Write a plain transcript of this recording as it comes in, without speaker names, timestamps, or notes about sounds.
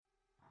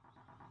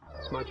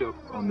It's my job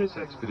on this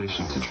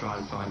expedition to try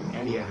and find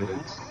any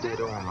evidence, dead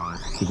or alive,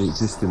 to the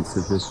existence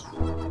of this.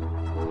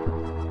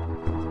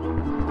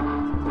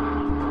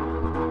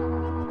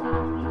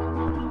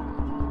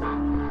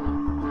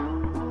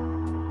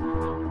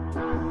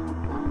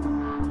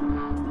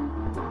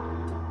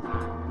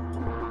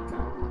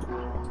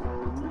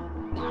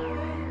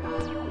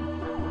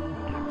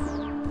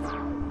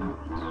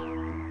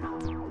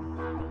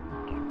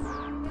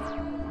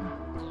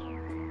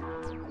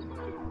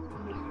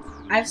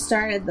 I've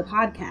started the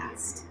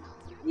podcast.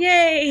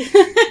 Yay!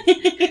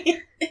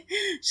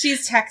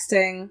 She's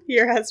texting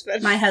Your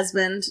husband. my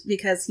husband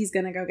because he's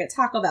going to go get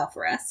Taco Bell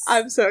for us.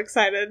 I'm so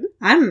excited.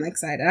 I'm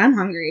excited. I'm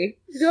hungry.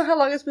 You know how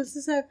long it's been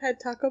since I've had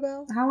Taco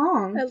Bell? How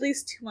long? At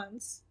least 2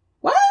 months.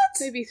 What?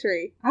 Maybe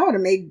 3. I would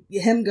have made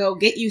him go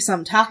get you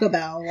some Taco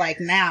Bell, like,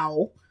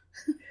 now.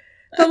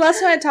 The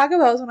last time I had Taco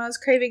Bell was when I was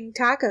craving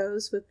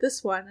tacos with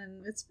this one,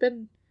 and it's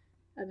been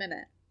a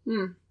minute.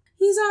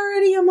 He's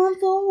already a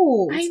month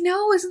old. I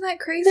know, isn't that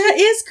crazy? That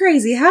is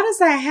crazy. How does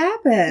that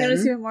happen? You know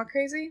what's even more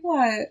crazy?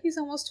 What? He's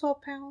almost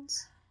 12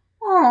 pounds.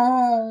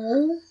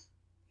 Oh,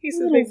 He's a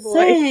little big boy.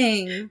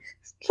 thing.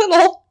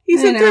 Little.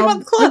 He's in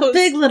 3-month clothes. A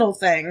big little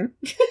thing.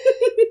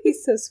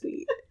 He's so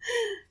sweet.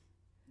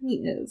 He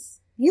is.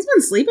 He's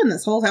been sleeping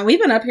this whole time.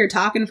 We've been up here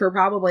talking for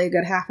probably a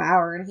good half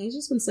hour, and he's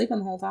just been sleeping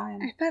the whole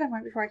time. I fed him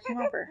right before I came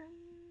over.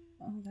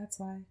 Oh, that's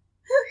why.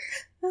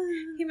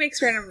 He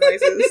makes random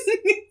noises.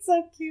 It's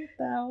so cute,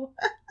 though.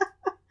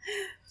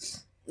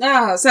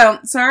 Oh, so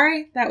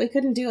sorry that we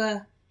couldn't do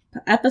a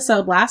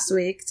episode last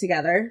week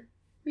together.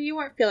 You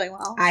weren't feeling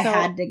well. I so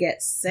had to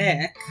get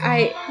sick.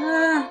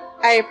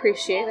 I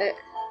appreciate it.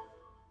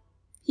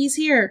 He's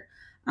here.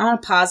 I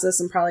want to pause this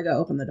and probably go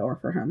open the door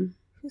for him.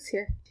 Who's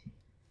here?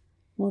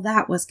 Well,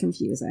 that was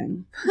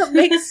confusing. It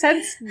makes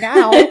sense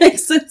now. It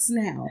makes sense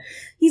now.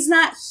 He's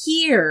not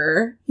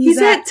here.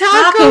 He's at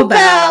Taco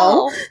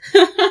Bell.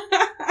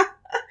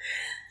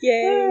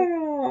 Yay.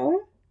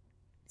 Oh.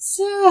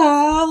 So,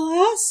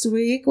 last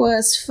week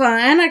was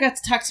fun. I got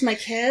to talk to my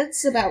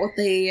kids about what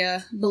they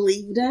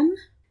believed in.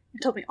 He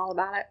told me all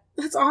about it.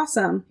 That's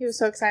awesome. He was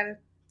so excited.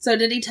 So,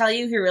 did he tell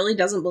you he really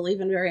doesn't believe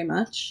in very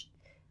much?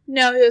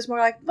 No, he was more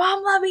like,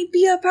 Mom, let me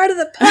be a part of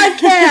the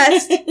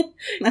podcast.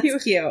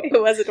 That's cute.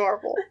 It was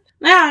adorable.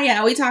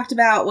 Yeah, we talked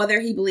about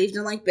whether he believed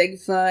in, like,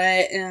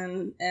 Bigfoot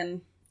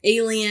and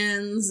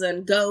aliens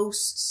and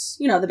ghosts.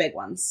 You know, the big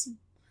ones.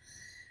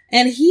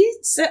 And he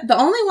said the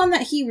only one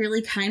that he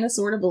really kind of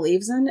sort of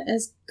believes in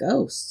is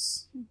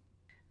ghosts.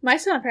 My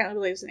son apparently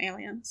believes in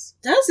aliens.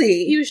 Does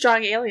he? He was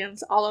drawing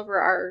aliens all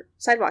over our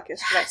sidewalk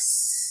yesterday.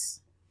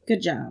 Yes.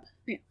 Good job.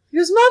 Yeah. He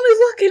goes, Mommy,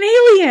 look, an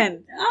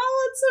alien!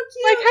 Oh, that's so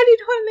cute. Like, how do you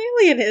know what an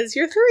alien is?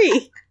 You're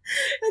 3.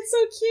 That's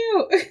so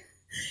cute.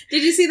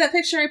 Did you see that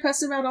picture I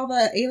posted about all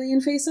the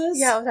alien faces?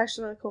 Yeah, it was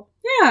actually really cool.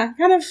 Yeah,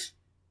 kind of,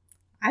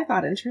 I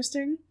thought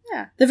interesting.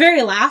 Yeah. The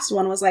very last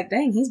one was like,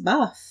 dang, he's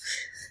buff.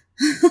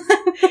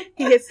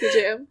 He hits the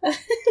gym.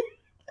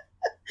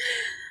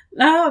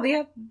 No,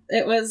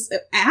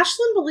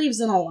 Ashlyn believes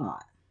in a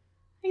lot.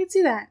 I can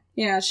see that.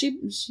 Yeah,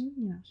 she's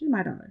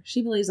my daughter.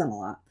 She believes in a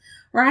lot.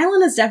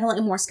 Rylan is definitely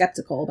more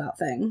skeptical about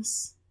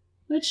things,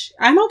 which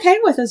I'm okay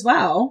with as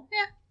well.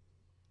 Yeah.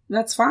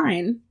 That's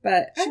fine,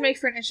 but... Should make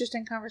for an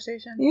interesting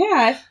conversation.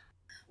 Yeah.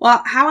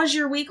 Well, how was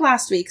your week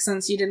last week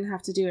since you didn't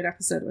have to do an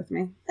episode with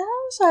me? That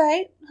was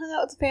alright. Hung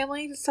out with the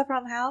family, did stuff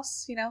around the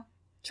house,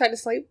 tried to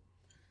sleep.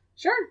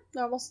 Sure.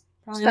 Normal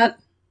Probably stuff.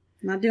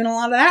 not doing a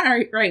lot of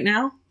that right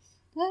now.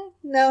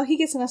 No, he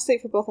gets enough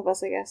sleep for both of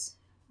us, I guess.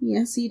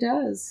 Yes, he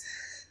does.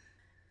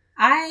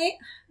 I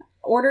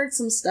ordered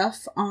some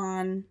stuff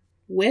on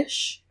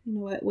Wish. You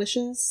know what Wish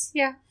is?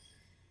 Yeah.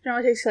 It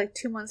only takes you like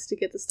 2 months to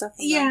get the stuff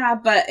from them. Yeah,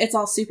 but it's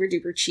all super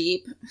duper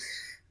cheap.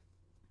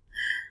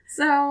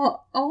 So,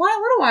 a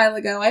little while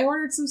ago, I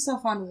ordered some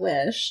stuff on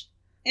Wish.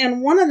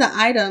 And one of the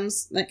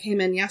items that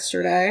came in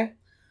yesterday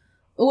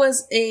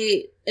was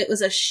a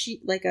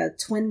sheet, like a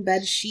twin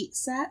bed sheet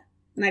set.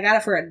 And I got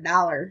it for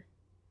 $1.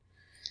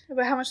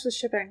 But how much was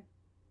shipping?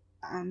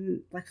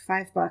 Like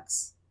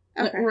 $5.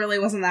 Okay. It really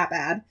wasn't that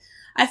bad.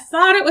 I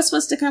thought it was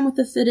supposed to come with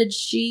a fitted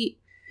sheet.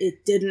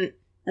 It didn't.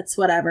 That's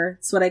whatever.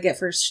 It's what I get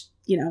for,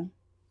 spending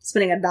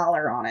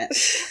 $1 on it.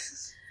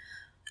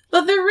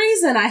 But the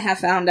reason I have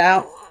found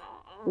out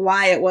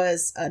why it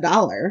was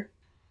 $1,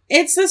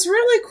 it's this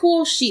really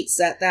cool sheet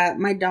set that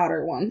my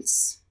daughter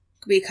wants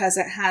because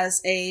it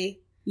has a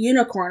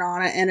unicorn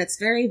on it and it's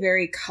very,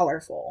 very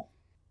colorful.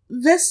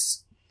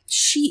 This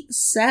sheet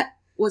set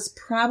was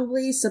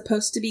probably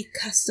supposed to be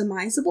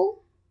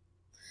customizable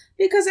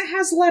because it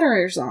has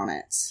letters on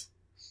it.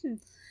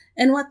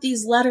 And what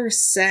these letters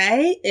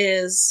say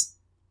is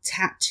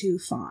tattoo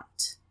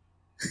font.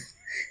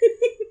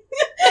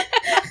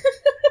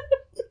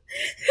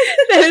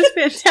 That is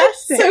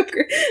fantastic.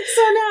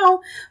 So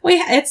now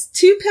it's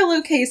 2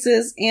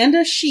 pillowcases and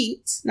a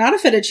sheet, not a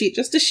fitted sheet,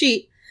 just a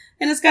sheet,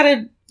 and it's got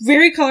a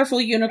very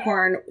colorful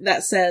unicorn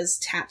that says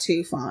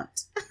tattoo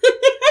font.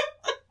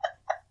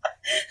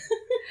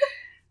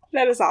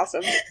 That is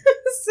awesome.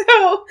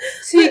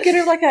 So you get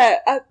her like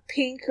a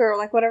pink or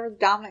like whatever the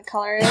dominant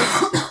color is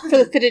for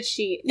the fitted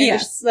sheet. And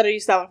just let her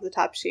use that one for the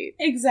top sheet.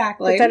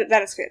 Exactly. But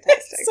that is fantastic.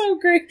 It's so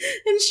great.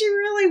 And she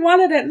really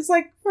wanted it. It's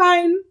like,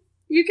 fine,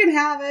 you can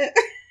have it.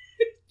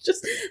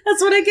 Just,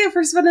 that's what I get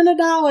for spending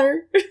 $1.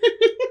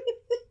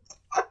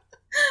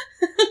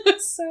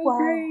 It's so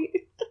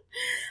great.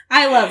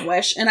 I love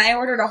Wish, and I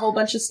ordered a whole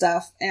bunch of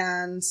stuff,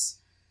 and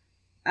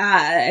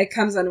it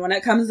comes in when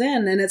it comes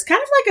in, and it's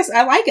kind of like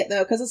I like it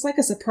though, because it's like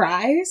a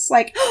surprise.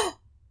 Like, oh,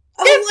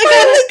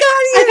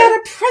 I got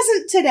a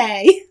present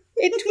today.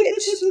 It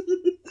twitched.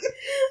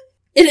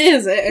 It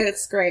is.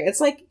 It's great. It's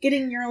like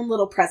getting your own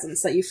little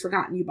presents that you've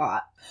forgotten you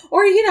bought.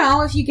 Or,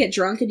 if you get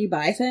drunk and you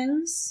buy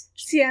things.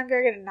 See, I'm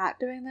very good at not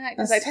doing that,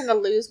 because I tend to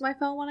lose my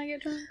phone when I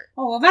get drunk.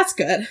 Oh, well, that's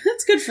good.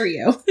 That's good for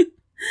you.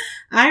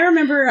 I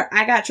remember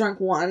I got drunk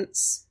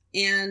once,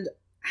 and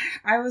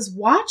I was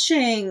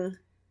watching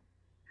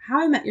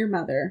How I Met Your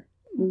Mother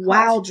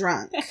while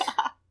drunk.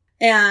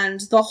 And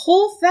the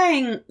whole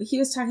thing, he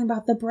was talking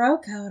about the bro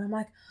code. I'm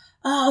like,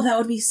 oh, that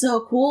would be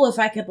so cool if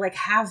I could, like,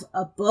 have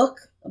a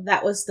book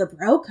that was the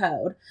bro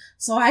code.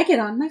 So I get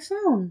on my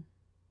phone.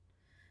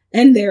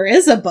 And there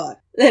is a book.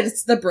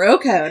 It's the bro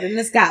code, and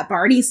it's got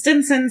Barney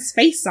Stinson's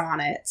face on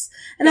it.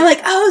 And I'm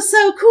like, oh,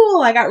 so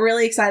cool. I got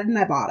really excited, and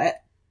I bought it.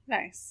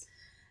 Nice.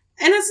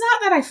 And it's not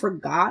that I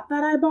forgot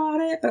that I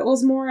bought it, but it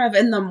was more of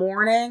in the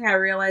morning, I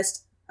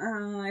realized,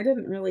 I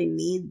didn't really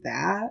need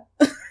that.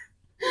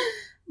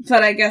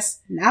 But I guess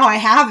now I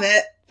have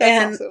it. That's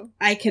and awesome.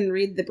 I can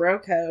read the bro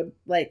code.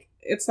 Like,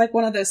 it's like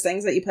one of those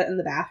things that you put in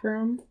the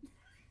bathroom.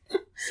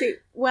 See,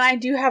 when I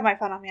do have my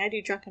phone on me, I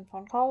do drunken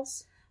phone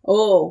calls.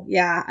 Oh,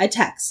 yeah. I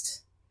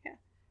text. Yeah.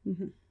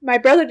 Mm-hmm. My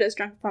brother does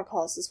drunken phone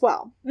calls as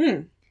well.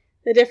 Mm.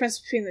 The difference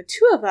between the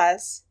two of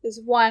us is,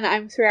 one,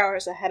 I'm 3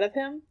 hours ahead of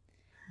him.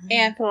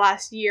 And for the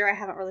last year, I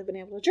haven't really been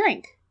able to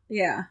drink.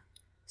 Yeah.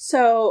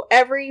 So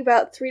every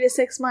about 3 to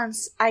 6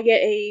 months, I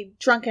get a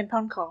drunken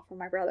phone call from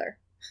my brother.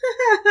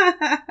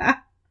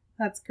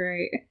 That's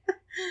great.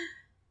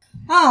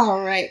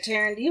 All right,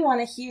 Taryn, do you want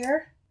to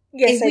hear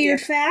Yes, a I weird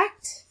do.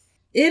 fact?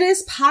 It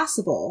is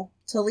possible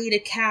to lead a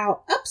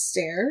cow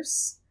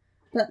upstairs,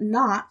 but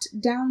not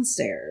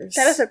downstairs.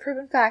 That is a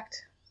proven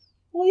fact.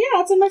 Well,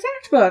 yeah, it's in my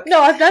fact book.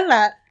 No, I've done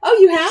that. Oh,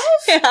 you have?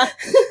 Yeah.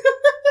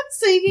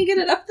 So you can get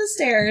it up the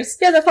stairs.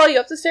 Yeah, they'll follow you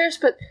up the stairs,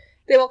 but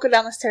they won't go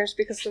down the stairs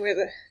because of the way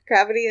the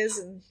gravity is,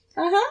 and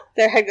Uh-huh.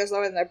 their head goes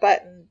lower than their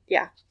butt, and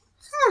yeah.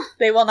 Huh.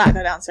 They will not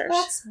go downstairs.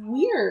 That's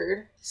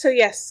weird. So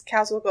yes,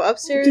 cows will go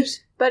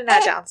upstairs, but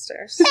not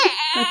downstairs.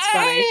 That's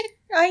funny.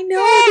 I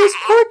know, those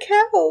poor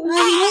cows.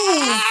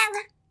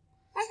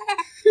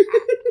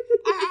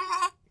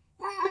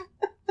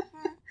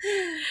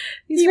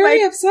 He's You very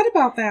might- upset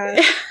about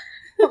that.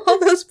 All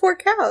those poor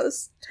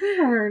cows.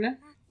 Darn.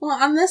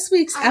 Well, on this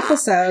week's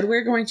episode,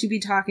 we're going to be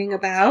talking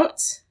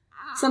about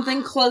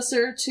something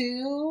closer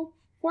to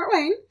Fort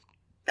Wayne.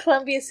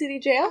 Columbia City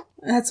Jail?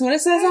 That's what it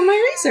says on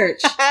my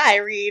research. I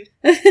read.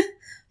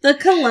 The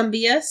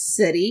Columbia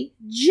City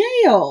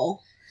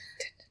Jail.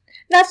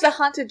 Not the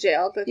haunted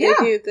jail, but Yeah.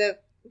 they do the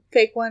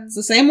fake It's ones.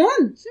 the same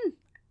one.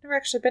 Never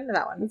actually been to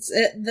that one.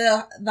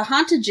 The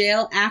haunted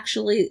jail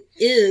actually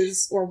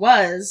is or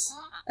was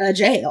a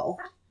jail.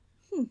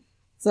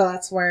 So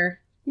that's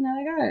where, they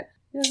got it.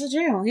 It was a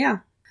jail, yeah.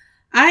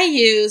 I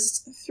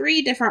used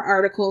 3 different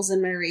articles in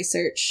my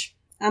research.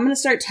 I'm going to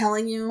start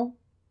telling you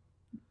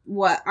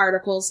what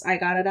articles I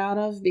got it out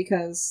of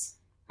because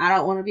I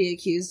don't want to be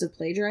accused of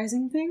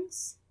plagiarizing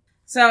things.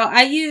 So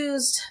I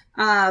used,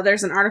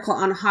 there's an article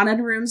on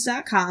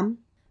hauntedrooms.com.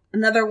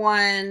 Another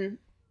one,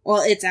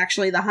 well, it's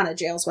actually the Haunted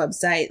Jail's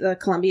website, the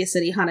Columbia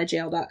City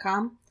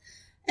hauntedjail.com.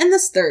 And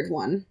this third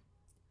one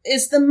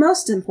is the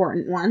most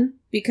important one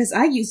because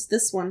I used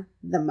this one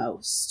the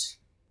most.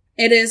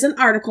 It is an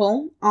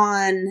article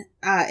on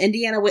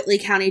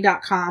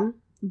IndianaWhitleyCounty.com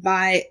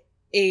by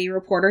a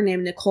reporter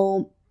named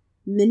Nicole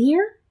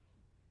Minier.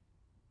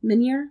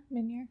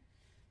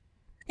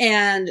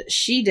 And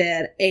she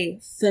did a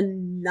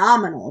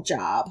phenomenal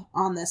job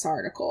on this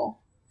article.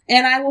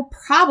 And I will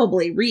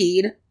probably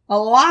read a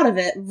lot of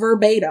it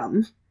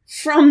verbatim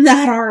from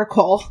that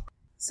article.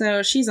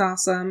 So she's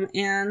awesome.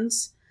 And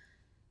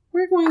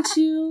we're going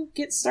to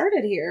get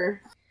started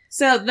here.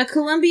 So the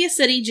Columbia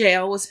City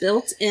Jail was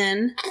built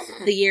in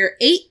the year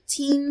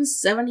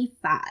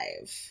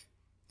 1875.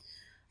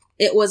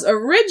 It was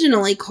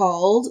originally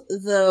called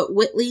the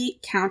Whitley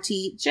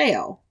County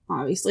Jail,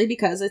 obviously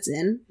because it's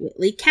in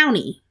Whitley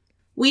County.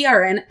 We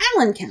are in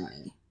Allen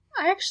County.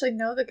 I actually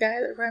know the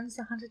guy that runs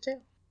the haunted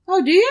jail.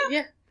 Oh, do you?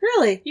 Yeah.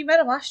 Really? You met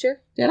him last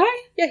year. Did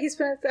I? Yeah, he's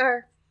been at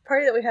our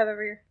party that we have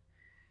every year.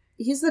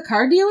 He's the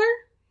car dealer?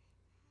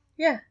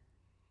 Yeah.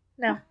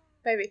 No,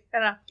 maybe. I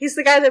don't know. He's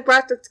the guy that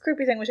brought the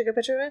creepy thing we took a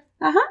picture with.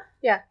 Uh-huh.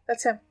 Yeah,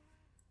 that's him.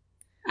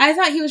 I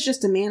thought he was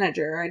just a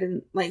manager. I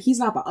didn't, he's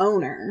not the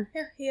owner.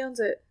 Yeah, he owns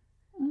it.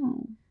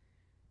 Oh.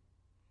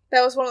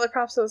 That was one of the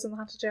props that was in the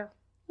haunted jail.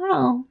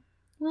 Oh.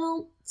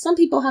 Well, some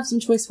people have some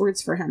choice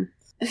words for him.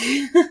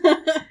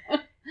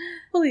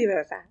 We'll leave it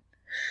at that.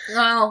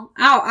 Well,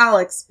 I'll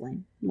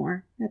explain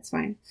more. That's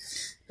fine.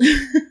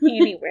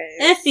 Anyways,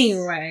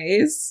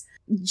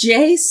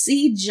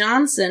 J.C.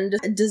 Johnson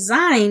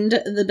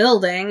designed the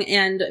building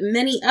and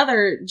many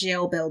other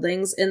jail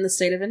buildings in the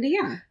state of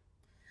Indiana.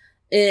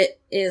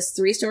 It is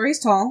 3 stories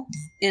tall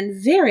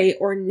and very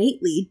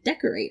ornately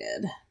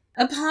decorated.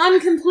 Upon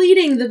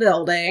completing the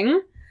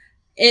building,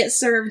 it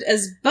served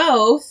as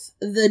both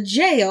the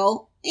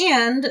jail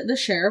and the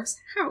sheriff's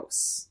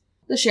house.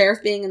 The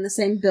sheriff being in the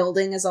same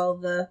building as all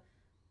the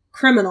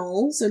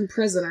criminals and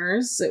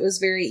prisoners, it was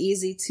very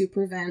easy to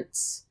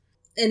prevent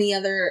any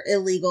other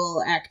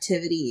illegal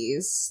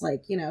activities,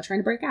 like, trying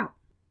to break out.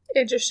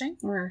 Interesting.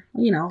 Or,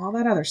 all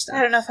that other stuff.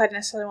 I don't know if I'd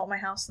necessarily want my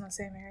house in the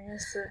same area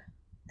as the...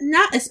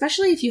 Not,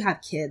 especially if you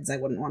have kids, I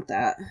wouldn't want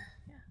that.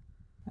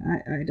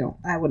 Yeah.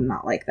 I would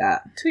not like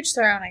that. To each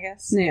their own, I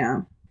guess.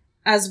 Yeah.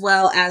 As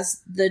well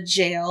as the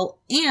jail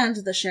and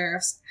the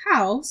sheriff's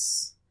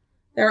house.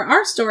 There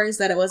are stories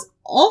that it was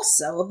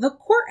also the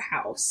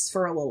courthouse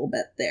for a little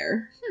bit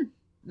there.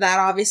 That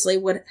obviously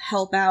would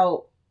help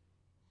out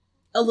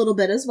a little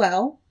bit as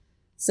well.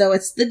 So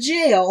it's the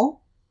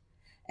jail.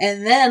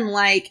 And then,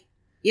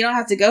 you don't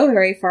have to go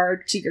very far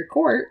to your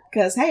court,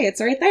 because, hey, it's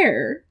right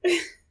there.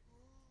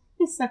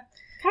 So,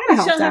 kind of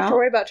helped out. You don't have to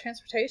worry about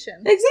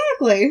transportation.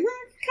 Exactly. Kind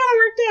of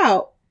worked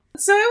out.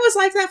 So it was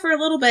like that for a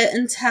little bit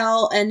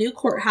until a new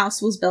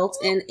courthouse was built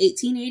in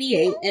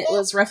 1888. It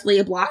was roughly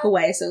a block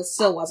away, so it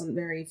still wasn't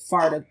very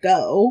far to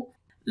go.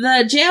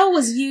 The jail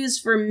was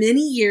used for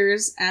many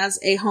years as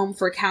a home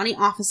for county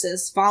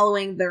offices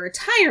following the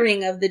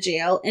retiring of the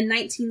jail in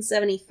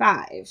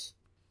 1975.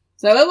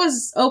 So it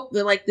was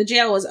the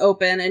jail was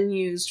open and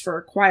used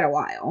for quite a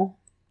while.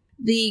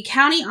 The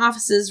county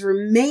offices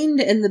remained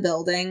in the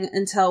building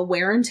until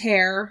wear and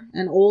tear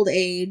and old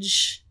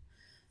age.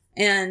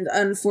 And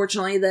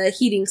unfortunately, the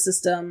heating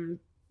system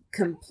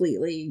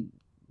completely,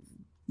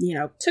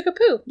 took a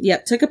poo.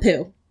 Yep, took a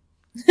poo.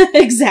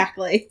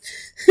 Exactly.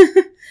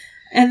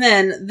 And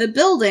then the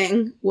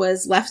building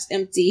was left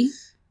empty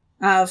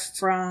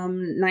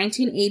from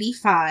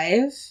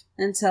 1985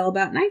 until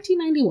about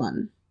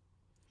 1991.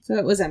 So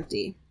it was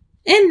empty.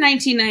 In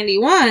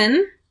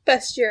 1991...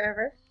 Best year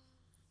ever.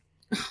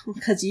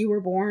 Because you were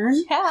born?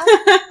 Yeah.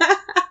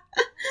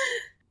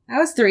 I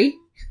was 3.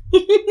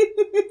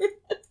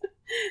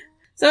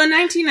 So in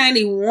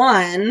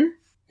 1991,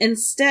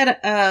 instead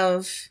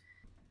of...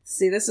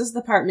 See, this is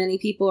the part many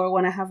people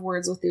want to have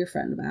words with your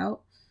friend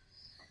about.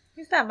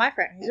 He's not my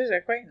friend. He's just an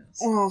acquaintance.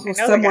 Oh,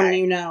 someone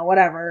you know,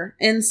 whatever.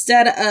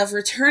 Instead of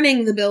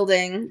returning the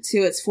building to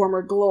its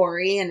former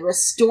glory and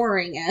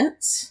restoring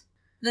it,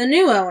 the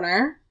new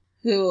owner,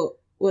 who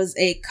was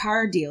a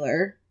car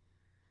dealer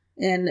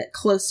in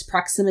close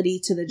proximity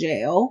to the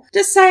jail,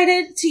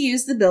 decided to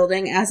use the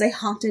building as a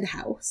haunted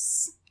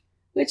house,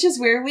 which is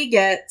where we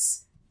get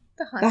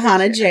the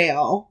haunted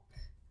jail.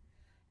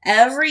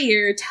 Every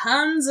year,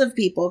 tons of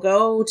people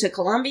go to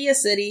Columbia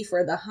City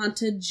for the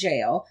haunted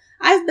jail.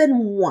 I've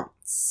been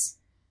once,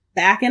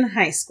 back in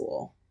high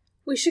school.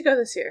 We should go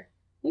this year.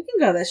 We can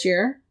go this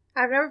year.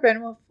 I've never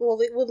been.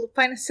 We'll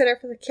find a sitter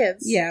for the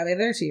kids. Yeah,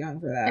 they're too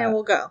young for that. And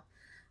we'll go.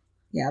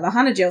 Yeah, the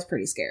haunted jail's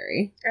pretty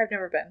scary. I've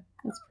never been.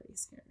 That's pretty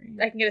scary.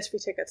 I can get us free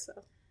tickets,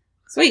 though.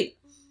 Sweet.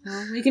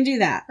 Well, we can do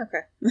that. Okay.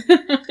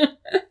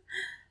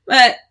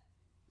 But,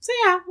 so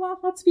yeah, well,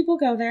 lots of people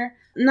go there.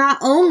 Not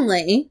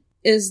only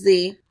is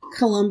the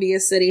Columbia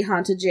City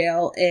Haunted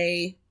Jail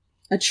a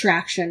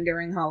attraction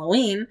during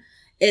Halloween,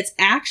 it's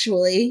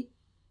actually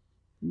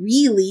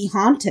really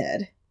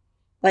haunted.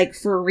 Like,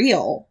 for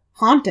real.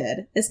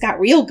 Haunted. It's got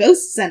real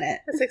ghosts in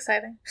it. That's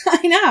exciting.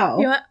 I know.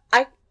 You know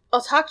what?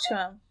 I'll talk to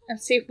him and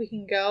see if we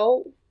can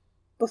go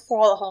before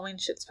all the Halloween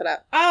shit's put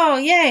up. Oh,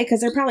 yay,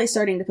 because they're probably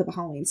starting to put the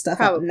Halloween stuff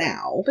up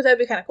now. But that'd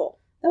be kind of cool.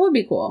 That would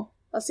be cool.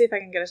 I'll see if I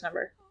can get his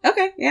number.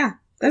 Okay, yeah.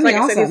 That'd be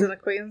awesome. I said, he's an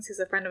acquaintance. He's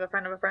a friend of a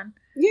friend of a friend.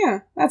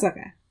 Yeah, that's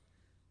okay.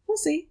 We'll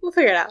see. We'll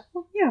figure it out.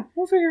 Well, yeah,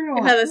 we'll figure it out.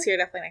 If not this year,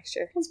 definitely next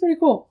year. That's pretty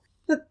cool.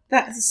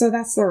 But so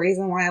that's the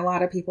reason why a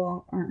lot of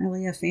people aren't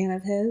really a fan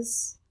of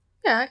his.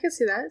 Yeah, I can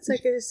see that. It's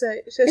like it's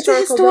a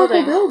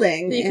historical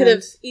building. You could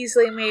have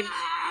easily made...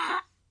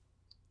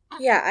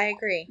 Yeah, I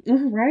agree.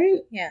 Right?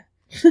 Yeah.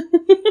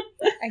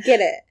 I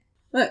get it.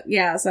 But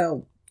yeah,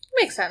 so...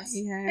 Makes sense.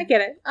 Yeah. I get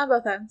it. On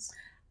both ends.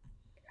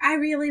 I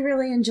really,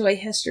 really enjoy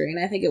history,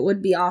 and I think it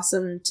would be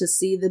awesome to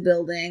see the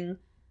building,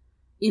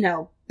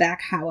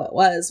 back how it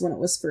was when it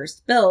was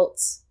first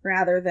built,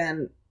 rather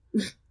than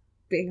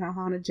being a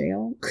haunted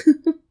jail.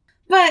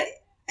 But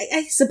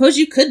I suppose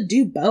you could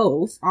do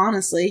both,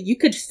 honestly. You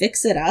could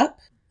fix it up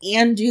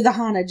and do the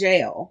haunted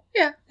jail.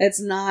 Yeah.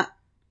 It's not...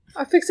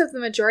 Or fix up the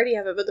majority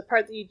of it, but the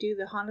part that you do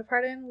the haunted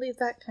part in, leave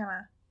that kind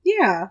of...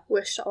 Yeah.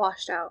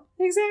 Washed out.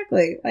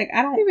 Exactly. Like,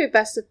 I don't... Maybe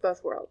best of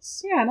both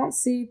worlds. Yeah, I don't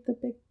see the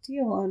big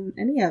deal on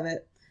any of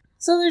it.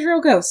 So there's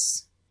real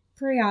ghosts.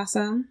 Pretty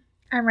awesome.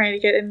 I'm ready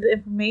to get into the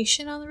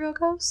information on the real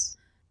ghosts.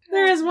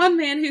 There is one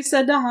man who's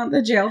said to haunt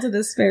the jail to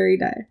this very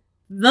day.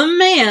 The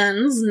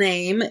man's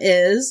name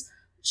is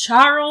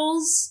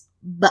Charles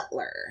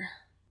Butler.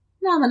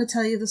 Now I'm going to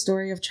tell you the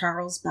story of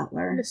Charles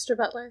Butler. Mr.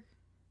 Butler.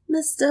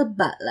 Mr.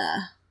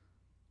 Butler.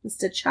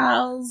 Mr.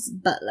 Charles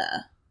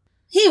Butler.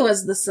 He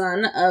was the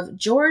son of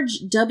George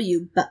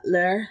W.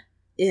 Butler,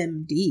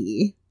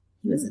 M.D.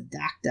 He was a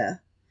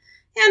doctor.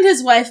 And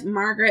his wife,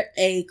 Margaret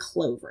A.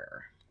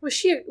 Clover. Was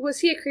he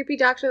a creepy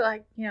doctor that,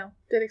 like, you know,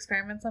 did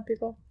experiments on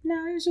people?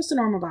 No, he was just a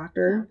normal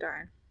doctor. Oh,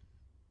 darn.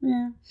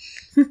 Yeah.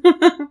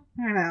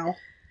 I know.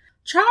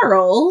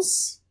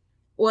 Charles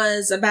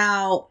was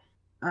about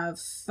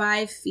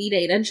 5 feet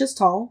 8 inches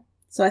tall.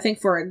 So I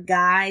think for a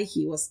guy,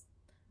 he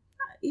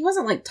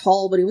wasn't like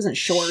tall, but he wasn't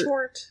short. He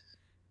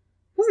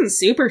wasn't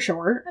super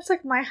short. That's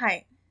like my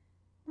height.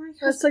 My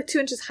That's like 2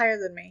 inches higher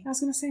than me. I was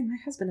going to say, my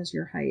husband is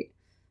your height.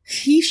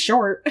 He's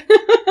short.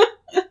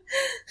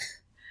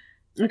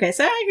 Okay,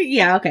 so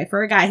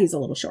for a guy, he's a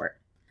little short.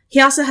 He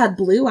also had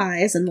blue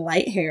eyes and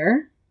light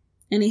hair,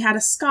 and he had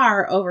a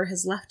scar over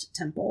his left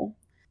temple.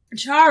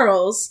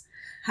 Charles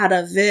had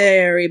a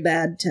very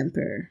bad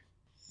temper.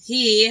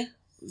 He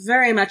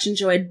very much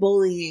enjoyed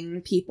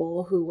bullying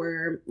people who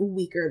were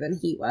weaker than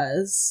he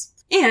was,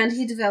 and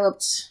he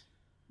developed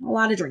a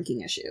lot of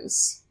drinking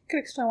issues. Could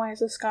explain why he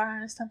has a scar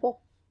on his temple.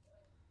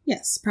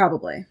 Yes,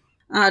 probably.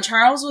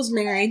 Charles was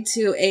married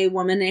to a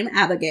woman named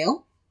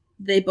Abigail.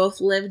 They both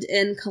lived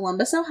in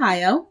Columbus,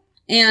 Ohio,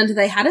 and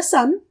they had a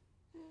son.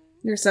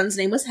 Their son's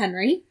name was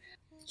Henry.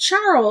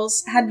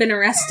 Charles had been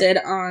arrested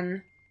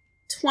on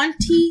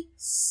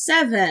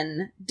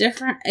 27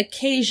 different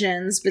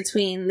occasions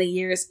between the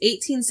years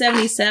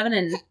 1877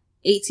 and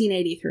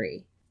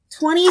 1883.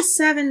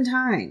 27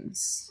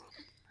 times.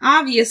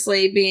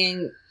 Obviously,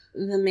 being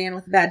the man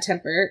with a bad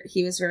temper,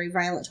 he was very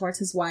violent towards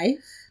his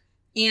wife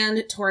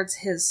and towards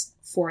his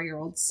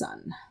 4-year-old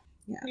son.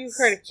 Yes. You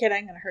hurt a kid,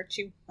 I'm going to hurt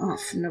you. Oh,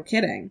 no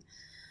kidding.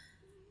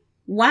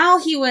 While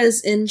he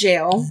was in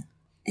jail,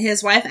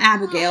 his wife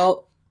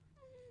Abigail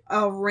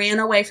ran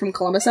away from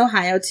Columbus,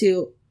 Ohio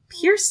to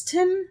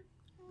Pierceton,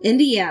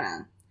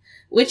 Indiana,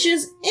 which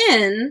is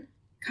in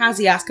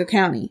Kosciuszko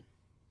County.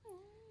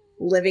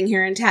 Living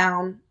here in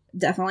town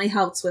definitely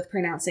helps with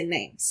pronouncing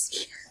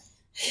names.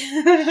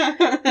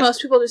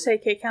 Most people just say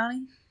K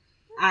County.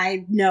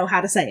 I know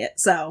how to say it,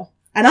 so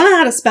I don't know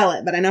how to spell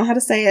it, but I know how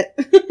to say it.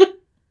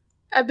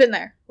 I've been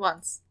there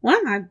once. Well,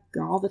 I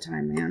go all the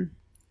time, man.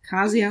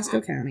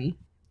 Kosciuszko County.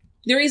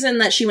 The reason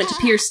that she went to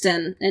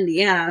Pierceton,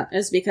 Indiana,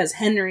 is because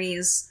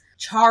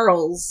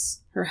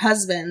Charles, her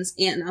husband's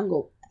aunt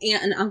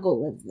and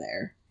uncle lived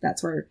there.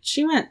 That's where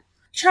she went.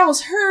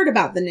 Charles heard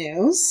about the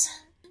news.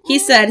 He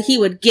said he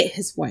would get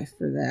his wife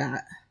for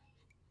that.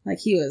 Like,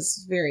 he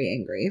was very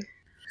angry.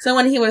 So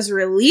when he was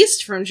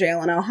released from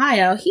jail in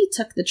Ohio, he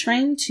took the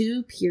train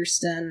to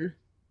Pierceton,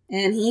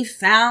 and he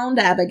found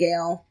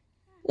Abigail.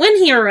 When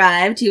he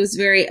arrived, he was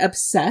very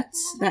upset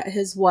that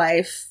his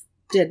wife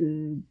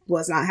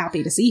was not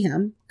happy to see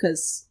him,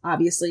 because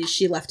obviously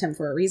she left him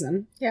for a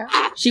reason. Yeah.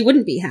 She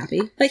wouldn't be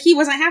happy, but he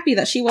wasn't happy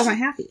that she wasn't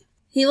happy.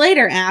 He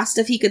later asked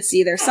if he could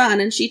see their son,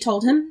 and she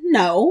told him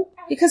no,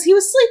 because he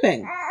was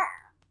sleeping.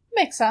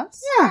 Makes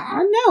sense. Yeah,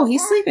 I know,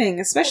 he's sleeping,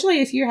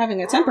 especially if you're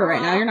having a temper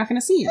right now, you're not going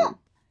to see him.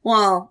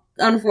 Well,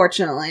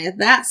 unfortunately,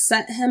 that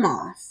set him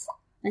off,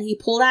 and he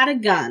pulled out a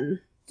gun.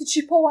 Did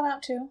she pull one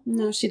out too?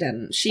 No, she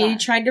didn't. She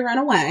tried to run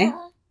away.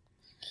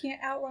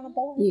 Can't outrun a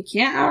bullet. You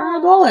can't outrun a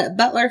bullet.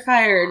 Butler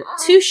fired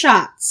 2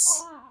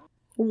 shots.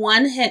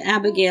 One hit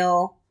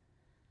Abigail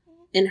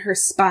in her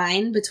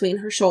spine between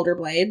her shoulder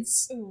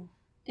blades. Ooh.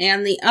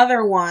 And the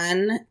other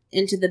one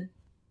into the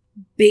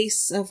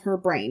base of her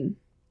brain.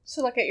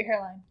 So look at your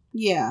hairline.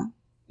 Yeah,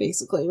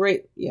 basically.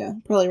 Right, yeah,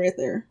 probably right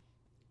there.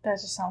 That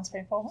just sounds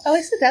painful. At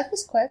least the death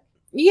was quick.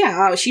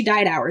 Yeah, she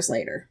died hours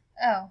later.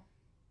 Oh.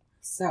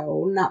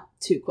 So, not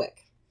too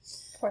quick.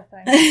 Poor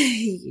thing.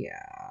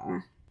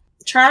 Yeah.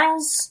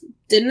 Charles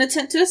didn't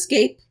attempt to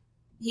escape.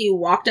 He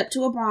walked up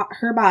to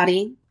her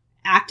body,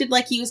 acted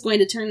like he was going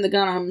to turn the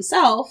gun on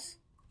himself.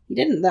 He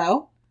didn't,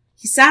 though.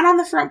 He sat on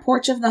the front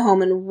porch of the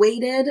home and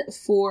waited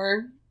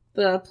for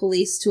the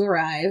police to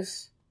arrive.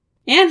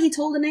 And he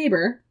told a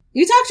neighbor.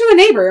 You talked to a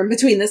neighbor in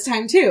between this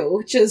time, too,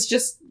 which is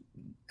just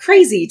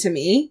crazy to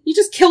me. You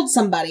just killed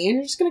somebody, and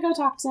you're just gonna go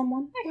talk to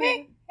someone.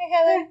 Hey,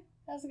 Heather.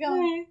 How's it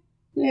going? Hey.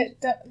 Yeah,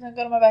 don't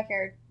go to my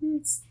backyard.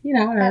 It's,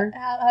 whatever.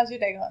 How's your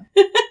day going?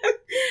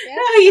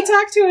 No, he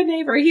talked to a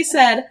neighbor. He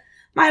said,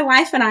 my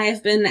wife and I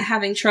have been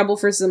having trouble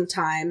for some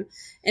time,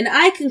 and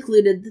I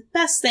concluded the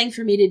best thing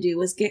for me to do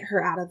was get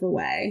her out of the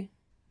way.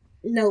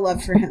 No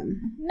love for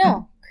him.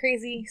 No.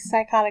 Crazy,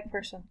 psychotic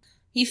person.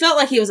 He felt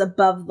like he was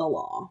above the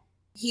law.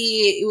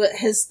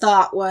 His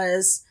thought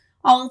was,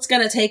 all it's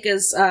going to take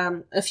is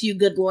a few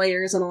good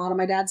lawyers and a lot of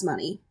my dad's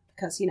money.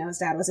 Because, his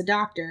dad was a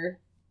doctor.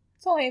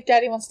 It's only if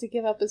Daddy wants to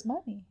give up his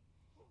money.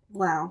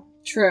 Wow.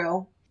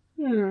 True.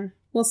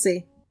 We'll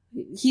see.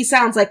 He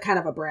sounds like kind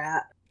of a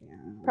brat. Yeah.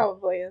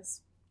 Probably is.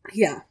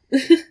 Yeah.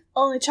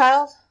 Only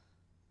child?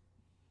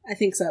 I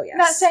think so, yes.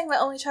 Not saying that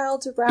only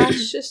child's a brat,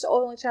 just the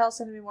only child's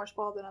tend to be more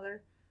spoiled than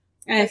other.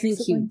 I think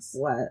siblings. he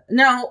was.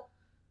 No.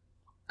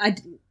 I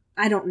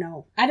don't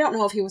know. I don't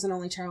know if he was an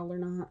only child or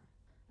not.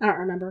 I don't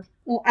remember.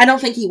 Well, I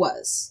don't think he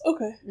was.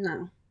 Okay.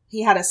 No.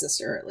 He had a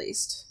sister, at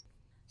least.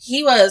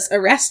 He was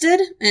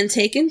arrested and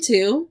taken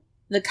to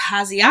the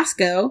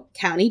Kosciuszko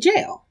County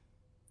Jail,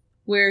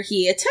 where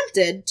he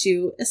attempted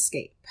to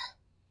escape.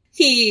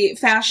 He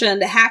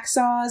fashioned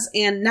hacksaws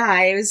and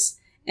knives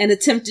and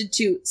attempted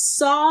to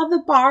saw the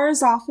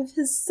bars off of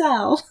his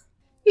cell.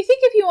 You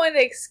think if you wanted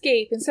to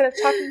escape, instead of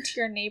talking to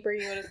your neighbor,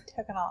 you would have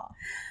taken off?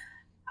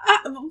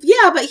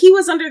 Yeah, but he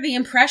was under the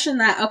impression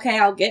that, okay,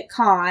 I'll get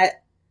caught.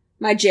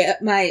 My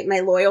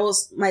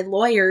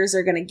lawyers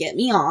are going to get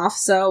me off,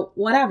 so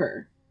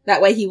whatever.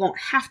 That way he won't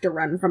have to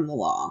run from the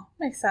law.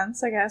 Makes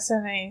sense, I guess,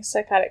 in a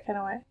psychotic kind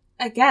of way.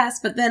 I guess,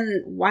 but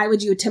then why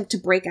would you attempt to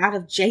break out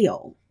of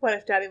jail? What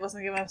if Daddy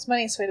wasn't giving us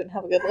money, so he didn't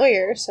have a good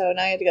lawyer, so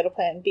now you had to go to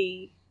plan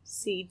B,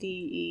 C, D,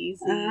 E,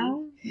 Z?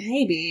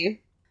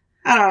 Maybe.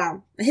 I don't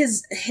know.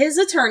 His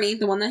attorney,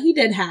 the one that he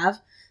did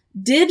have,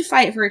 did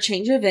fight for a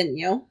change of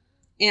venue,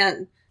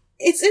 and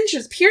it's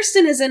interesting.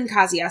 Pierceton is in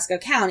Kosciuszko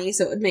County,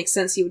 so it would make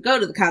sense he would go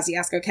to the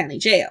Kosciuszko County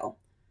Jail.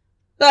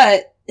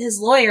 But his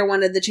lawyer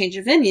wanted the change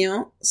of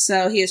venue,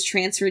 so he was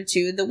transferred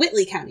to the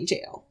Whitley County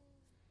Jail.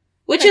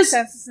 Which is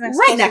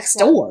right next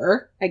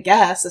door, I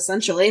guess,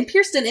 essentially. And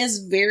Pierceton is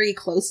very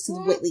close to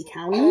the Whitley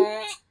County.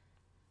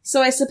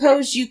 So I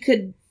suppose it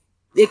could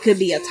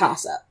be a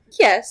toss-up.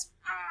 Yes.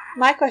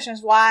 My question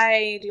is,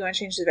 why do you want to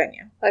change the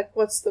venue? Like,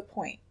 what's the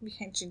point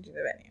behind changing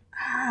the venue?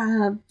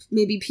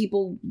 Maybe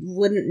people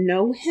wouldn't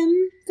know him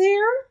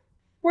there?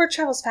 Word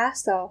travels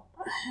fast, though.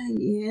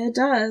 Yeah, it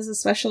does,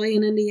 especially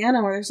in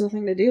Indiana where there's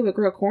nothing to do but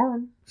grow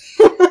corn.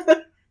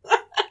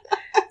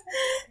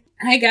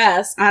 I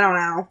guess. I don't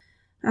know.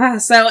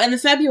 So in the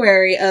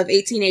February of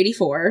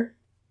 1884,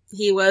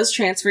 he was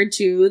transferred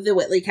to the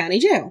Whitley County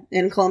Jail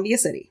in Columbia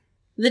City.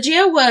 The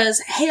jail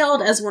was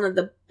hailed as one of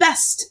the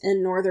best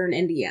in northern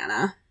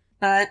Indiana,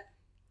 but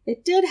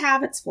it did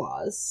have its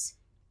flaws.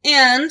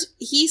 And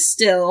he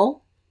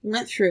still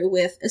went through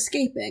with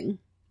escaping,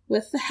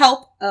 with the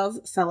help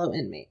of fellow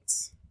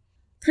inmates.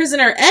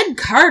 Prisoner Ed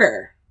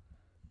Carter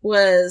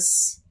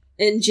was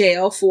in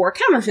jail for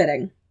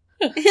counterfeiting.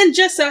 And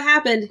just so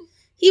happened,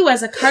 he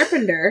was a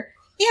carpenter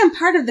and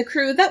part of the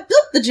crew that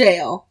built the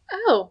jail.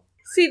 Oh.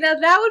 See, now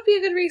that would be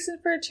a good reason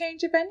for a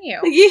change of venue.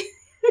 Yeah.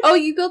 Oh,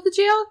 you built the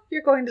jail?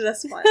 You're going to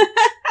this one.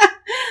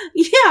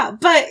 Yeah,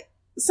 but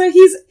so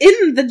he's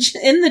in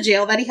the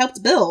jail that he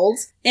helped build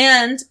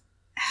and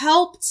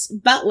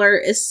helped Butler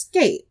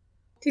escape.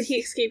 Did he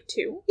escape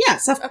too?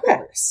 Yes, of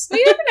course. Well,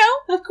 you never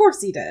know. Of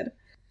course he did.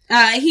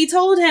 He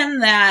told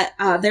him that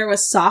there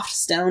was soft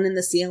stone in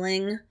the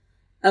ceiling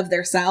of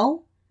their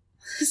cell.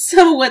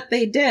 So what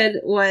they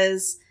did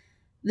was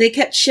they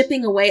kept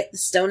chipping away at the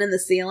stone in the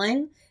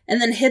ceiling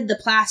and then hid the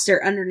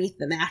plaster underneath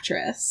the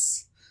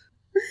mattress.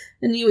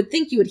 And you would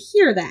think you would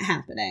hear that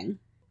happening.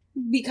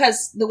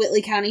 Because the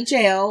Whitley County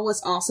Jail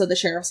was also the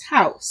sheriff's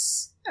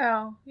house.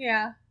 Oh,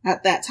 yeah.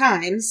 At that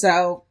time,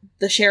 so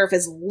the sheriff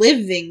is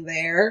living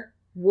there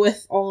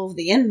with all of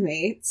the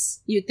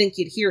inmates. You'd think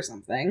you'd hear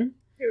something.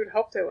 You would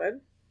hope they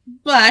would.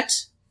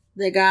 But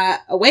they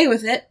got away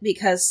with it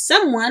because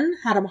someone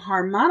had a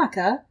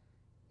harmonica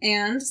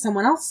and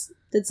someone else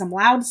did some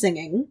loud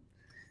singing.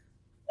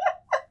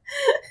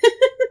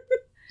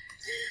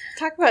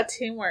 Talk about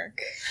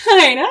teamwork.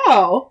 I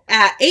know.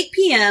 At 8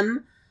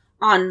 p.m.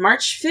 on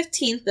March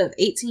 15th of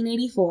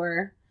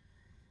 1884,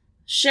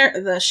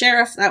 the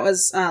sheriff that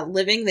was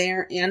living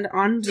there and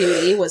on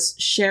duty was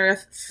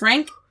Sheriff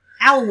Frank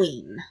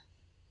Allwyn.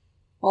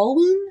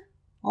 Allwyn?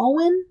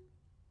 Allwyn?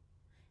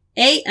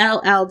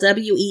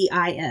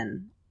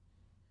 Allwein.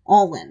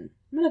 Allwyn.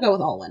 I'm gonna go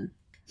with Allwyn.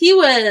 He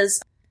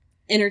was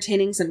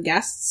entertaining some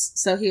guests,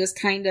 so he was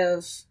kind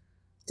of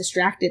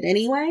distracted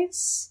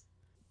anyways.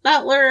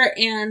 Butler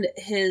and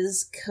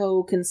his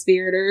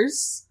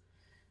co-conspirators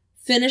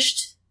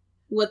finished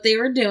what they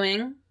were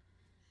doing,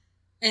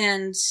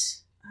 and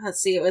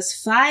let's see, it was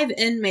 5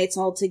 inmates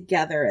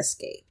altogether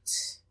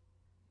escaped.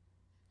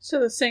 So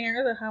the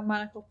singer, the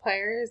harmonica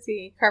player, is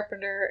the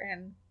carpenter,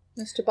 and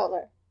Mr.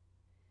 Butler.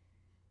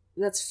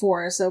 That's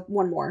 4, so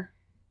 1 more.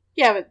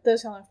 Yeah, but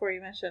those are only 4 you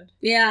mentioned.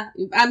 Yeah,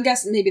 I'm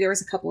guessing maybe there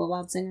was a couple of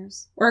loud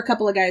singers. Or a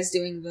couple of guys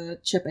doing the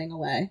chipping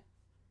away.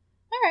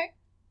 Alright.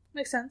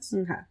 Makes sense.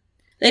 Okay.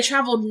 They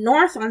traveled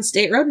north on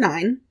State Road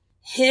 9,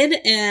 hid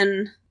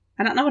in...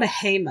 I don't know what a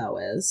haymow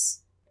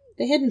is.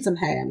 They hid in some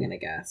hay, I'm gonna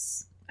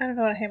guess. I don't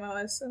know what a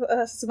haymow is.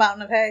 It's a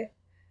mountain of hay.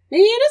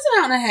 Maybe it is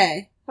a mountain of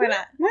hay. Why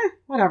not?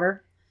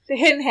 Whatever. They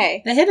hid in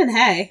hay. They hid in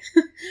hay.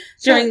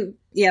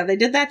 They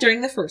did that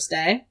during the first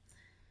day.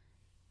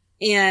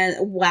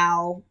 And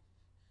while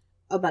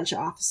a bunch of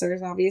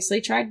officers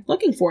obviously tried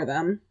looking for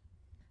them,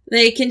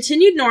 they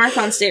continued north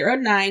on State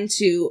Road 9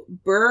 to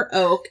Burr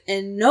Oak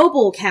in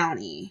Noble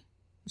County,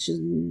 which is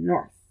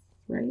north,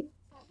 right?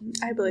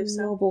 I believe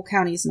so. Noble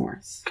County's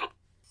north.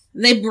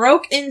 They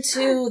broke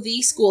into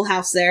the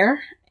schoolhouse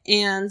there,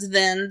 and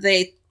then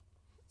they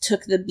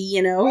took the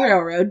B&O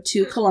Railroad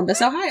to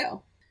Columbus,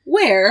 Ohio,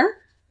 where,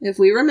 if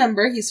we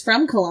remember, he's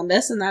from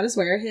Columbus, and that is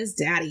where his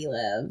daddy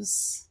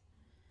lives.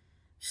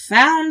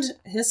 Found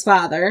his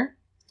father,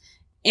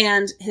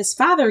 and his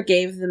father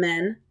gave the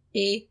men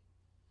a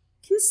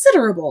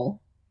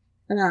considerable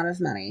amount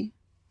of money.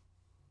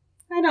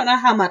 I don't know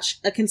how much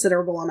a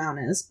considerable amount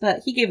is,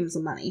 but he gave him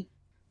some money.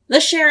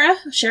 The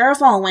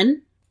Sheriff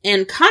Alwyn,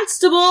 and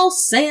Constable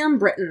Sam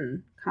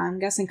Britton. I'm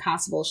guessing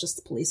Constable is just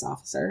the police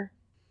officer.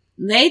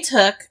 They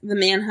took the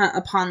manhunt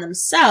upon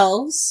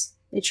themselves.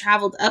 They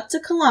traveled up to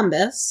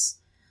Columbus,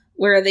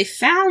 where they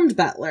found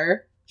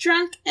Butler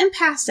drunk and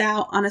passed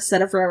out on a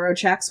set of railroad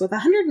checks with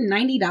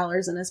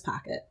 $190 in his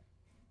pocket.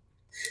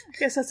 I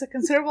guess that's a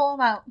considerable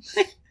amount.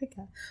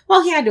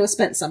 Well, he had to have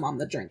spent some on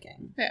the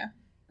drinking. Yeah.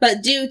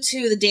 But due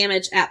to the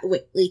damage at the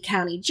Whitley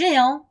County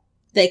Jail,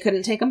 they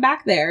couldn't take him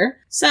back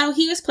there, so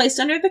he was placed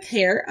under the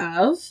care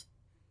of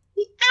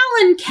the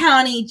Allen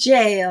County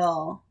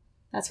Jail.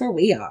 That's where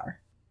we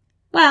are.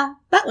 Well,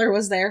 Butler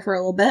was there for a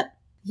little bit.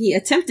 He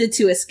attempted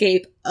to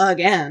escape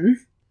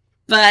again,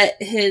 but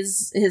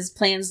his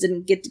plans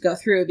didn't get to go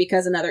through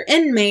because another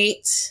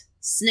inmate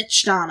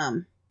snitched on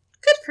him.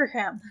 Good for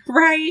him.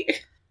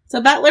 Right.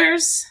 So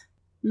Butler's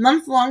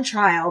month-long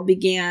trial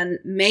began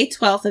May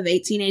 12th of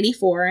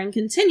 1884 and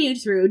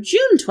continued through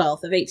June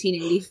 12th of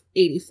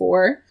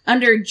 1884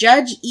 under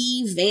Judge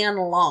E. Van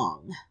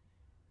Long.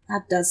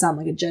 That does sound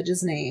like a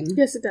judge's name.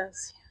 Yes, it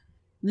does.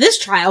 This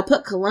trial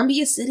put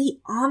Columbia City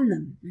on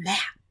the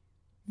map.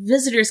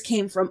 Visitors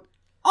came from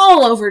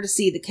all over to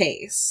see the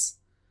case.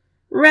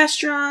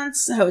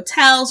 Restaurants,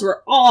 hotels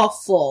were all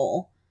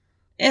full.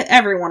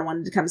 Everyone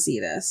wanted to come see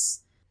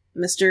this.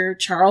 Mr.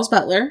 Charles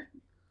Butler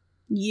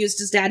used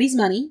his daddy's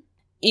money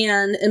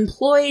and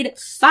employed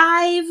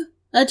 5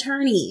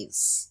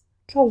 attorneys.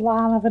 That's a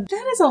lot of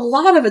That is a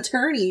lot of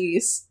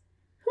attorneys.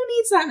 Who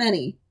needs that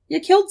many?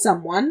 You killed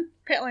someone.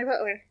 Apparently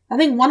Butler. I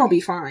think one will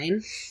be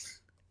fine.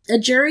 A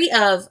jury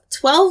of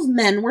 12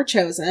 men were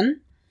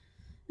chosen,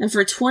 and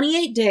for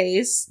 28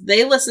 days,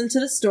 they listened to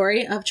the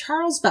story of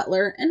Charles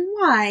Butler and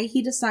why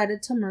he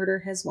decided to murder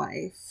his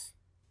wife.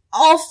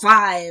 All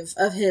 5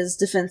 of his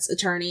defense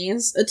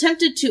attorneys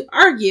attempted to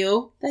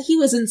argue that he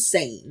was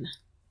insane.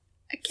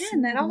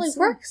 Again, that only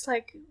works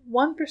like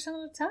 1% of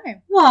the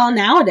time. Well,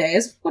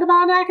 nowadays, what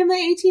about back in the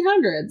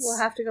 1800s? We'll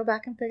have to go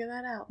back and figure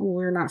that out.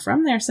 We're not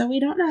from there, so we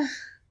don't know.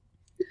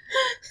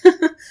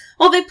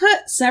 Well, they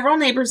put several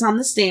neighbors on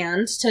the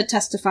stand to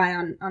testify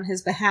on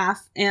his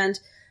behalf, and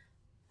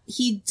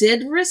he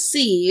did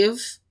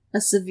receive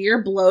a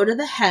severe blow to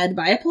the head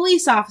by a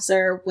police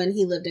officer when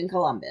he lived in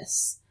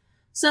Columbus.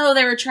 So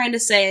they were trying to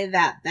say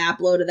that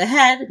blow to the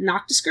head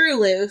knocked a screw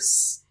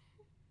loose.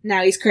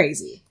 Now he's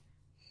crazy.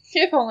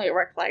 If only it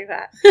worked like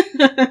that.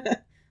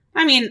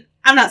 I mean,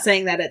 I'm not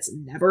saying that it's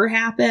never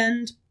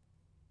happened,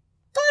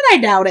 but I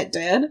doubt it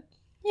did.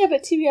 Yeah,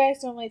 but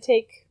TBIs normally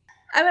take...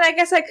 I mean, I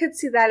guess I could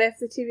see that if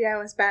the TBI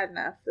was bad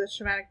enough. The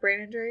traumatic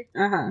brain injury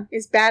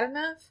is bad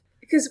enough.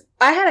 Because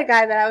I had a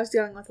guy that I was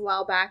dealing with a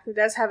while back that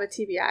does have a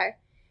TBI.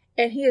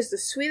 And he is the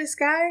sweetest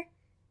guy.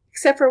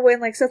 Except for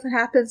when, like, something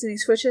happens and he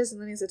switches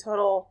and then he's a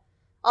total...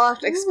 I'll have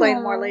to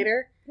explain more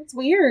later. That's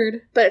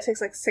weird. But it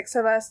takes, like, 6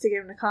 of us to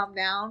get him to calm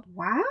down.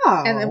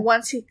 Wow. And then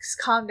once he's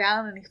calmed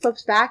down and he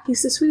flips back,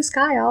 he's the sweetest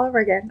guy all over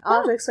again. I'll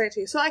have to explain it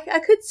to you. So I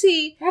could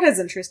see... That is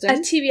interesting. A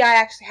TBI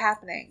actually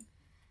happening.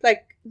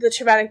 Like, the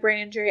traumatic brain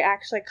injury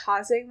actually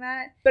causing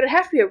that. But it'd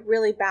have to be a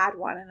really bad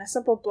one. And a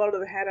simple blow to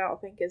the head I don't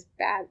think is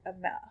bad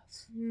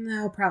enough.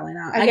 No, probably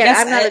not. Again, I guess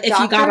I'm not a if you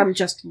got doctor. him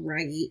just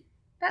right.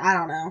 I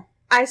don't know.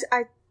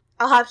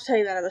 I'll have to tell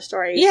you that other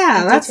story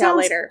Yeah, in that detail sounds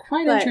later.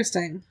 quite But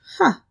interesting.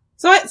 Huh.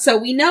 So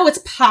we know it's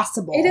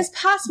possible. It is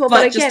possible, but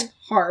but again, just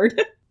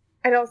hard.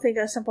 I don't think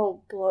a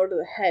simple blow to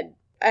the head.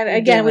 And Do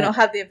again, we it. don't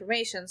have the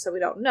information, so we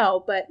don't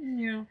know. But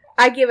Yeah.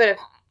 I give it a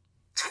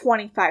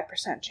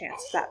 25%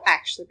 chance of that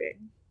actually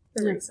being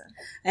the reason.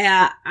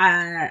 Yeah,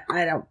 I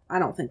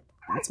don't think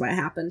that's what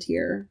happened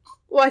here.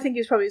 Well, I think he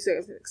was probably using it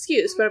as an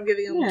excuse, but I'm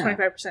giving him a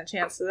 25%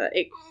 chance that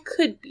it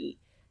could be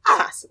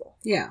possible.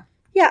 Yeah.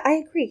 Yeah, I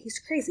agree. He's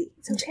crazy.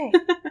 It's okay.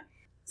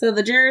 So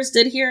the jurors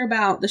did hear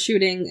about the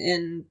shooting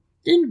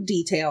in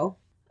detail.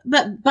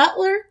 But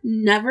Butler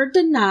never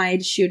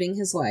denied shooting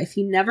his wife.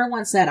 He never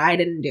once said, I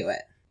didn't do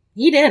it.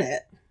 He did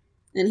it.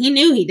 And he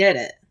knew he did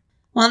it.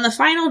 Well, in the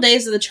final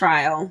days of the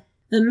trial,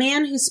 the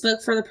man who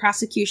spoke for the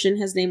prosecution,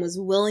 his name was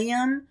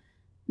William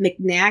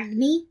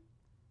McNagny.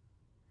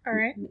 All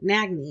right.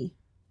 McNagny.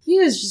 He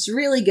was just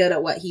really good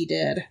at what he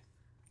did.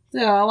 So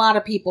a lot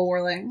of people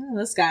were like, oh,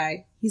 this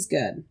guy, he's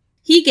good.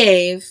 He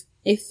gave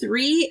a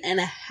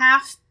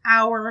 3.5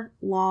 hour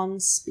long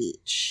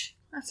speech.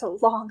 That's a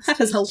long speech.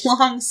 That is a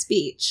long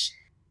speech.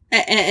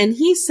 And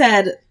he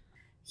said,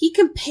 he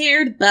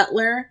compared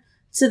Butler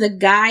to the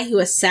guy who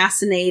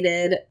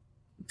assassinated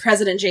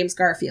President James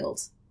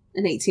Garfield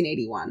in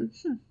 1881.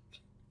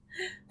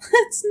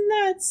 That's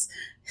nuts.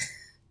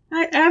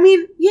 I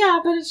mean,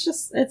 yeah, but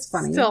it's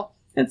funny. Still.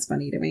 It's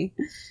funny to me.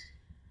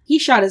 He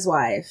shot his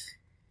wife,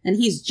 and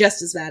he's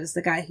just as bad as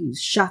the guy who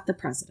shot the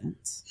president.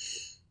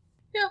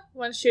 Yeah,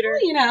 one shooter.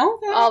 Well, you know,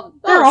 All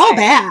they're all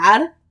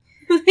bad.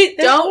 They're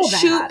Don't all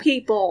shoot bad.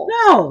 people.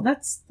 No,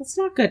 that's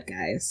not good,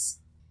 guys.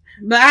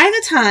 By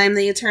the time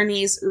the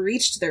attorneys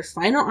reached their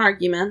final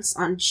arguments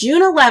on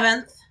June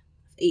 11th,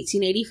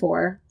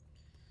 1884,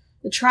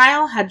 the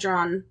trial had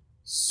drawn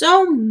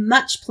so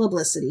much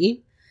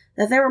publicity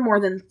that there were more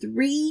than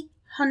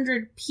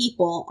 300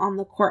 people on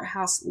the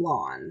courthouse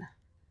lawn.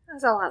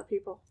 That's a lot of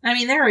people. I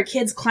mean, there were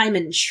kids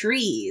climbing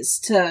trees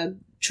to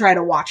try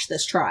to watch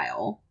this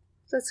trial.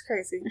 That's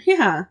crazy.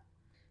 Yeah.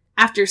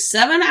 After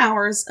 7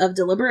 hours of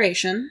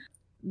deliberation,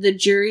 the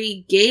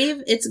jury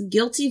gave its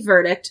guilty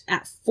verdict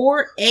at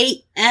 4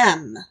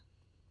 a.m.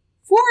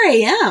 4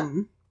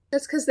 a.m.?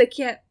 That's because they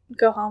can't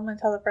go home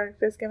until the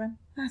verdict is given.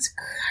 That's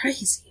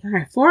crazy. All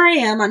right, 4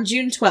 a.m. on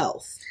June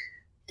 12th.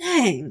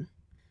 Dang.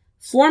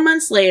 4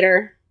 months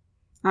later,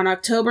 on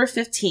October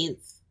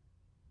 15th,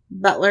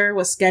 Butler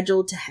was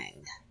scheduled to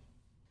hang.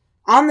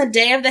 On the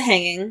day of the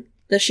hanging,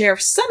 the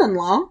sheriff's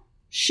son-in-law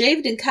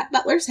shaved and cut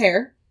Butler's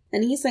hair,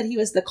 and he said he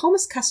was the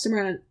calmest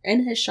customer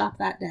in his shop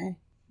that day.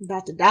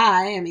 About to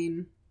die, I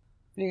mean,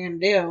 what are you gonna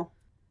do?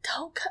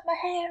 Don't cut my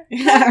hair.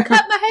 Don't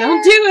cut my hair.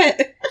 Don't do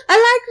it.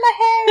 I like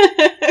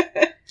my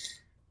hair.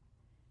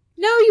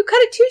 No, you cut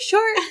it too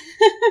short.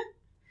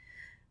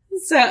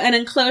 So, an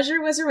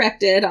enclosure was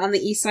erected on the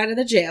east side of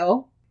the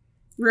jail.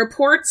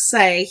 Reports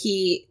say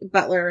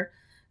Butler,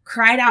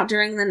 cried out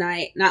during the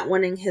night, not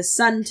wanting his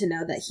son to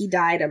know that he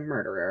died a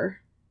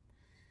murderer.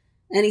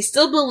 And he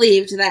still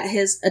believed that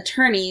his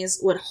attorneys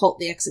would halt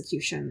the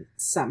execution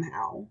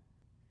somehow.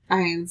 I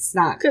mean, it's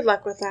not... Good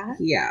luck with that.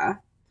 Yeah.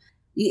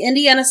 The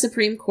Indiana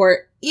Supreme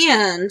Court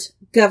and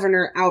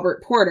Governor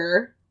Albert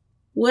Porter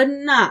would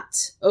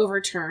not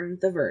overturn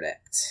the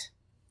verdict.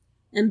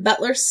 And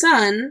Butler's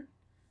son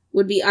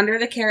would be under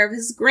the care of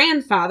his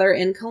grandfather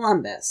in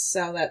Columbus.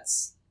 So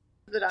that's...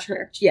 The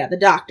doctor. The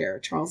doctor,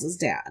 Charles's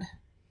dad.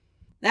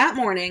 That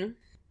morning,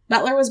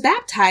 Butler was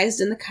baptized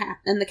in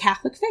the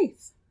Catholic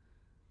faith.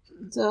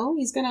 So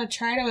he's gonna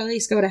try to at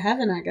least go to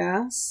heaven, I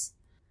guess.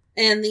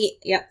 And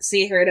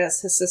see, here it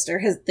is, his sister.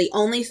 The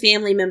only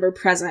family member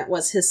present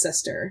was his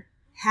sister,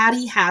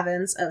 Hattie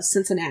Havens of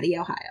Cincinnati,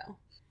 Ohio.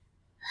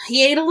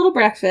 He ate a little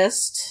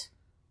breakfast,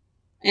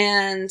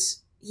 and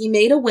he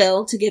made a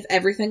will to give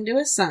everything to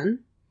his son.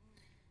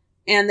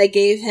 And they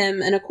gave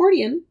him an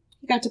accordion.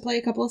 He got to play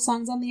a couple of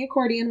songs on the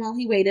accordion while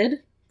he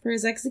waited for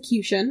his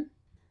execution.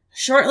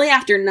 Shortly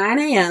after 9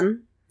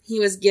 a.m., he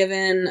was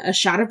given a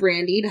shot of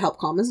brandy to help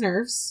calm his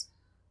nerves.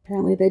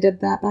 Apparently they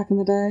did that back in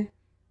the day.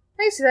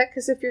 I see that,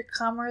 because if you're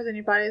calmer, then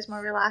your body is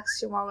more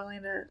relaxed, you're more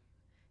willing to...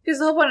 Because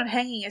the whole point of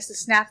hanging is to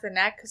snap the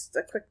neck, because it's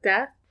a quick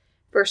death,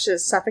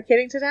 versus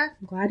suffocating to death.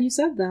 I'm glad you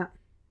said that.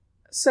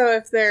 So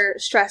if they're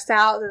stressed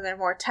out, then they're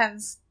more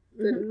tense,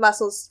 the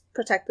muscles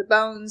protect the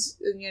bones,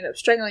 and you end up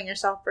strangling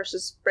yourself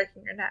versus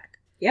breaking your neck.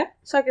 Yep.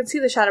 So I can see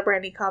the shot of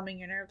brandy calming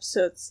your nerves,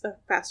 so it's a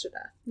faster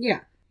death.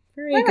 Yeah.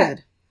 Very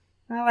good.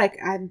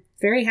 I'm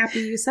very happy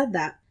you said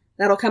that.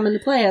 That'll come into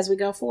play as we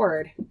go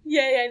forward.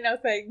 Yeah, no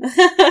thanks.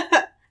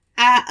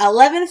 At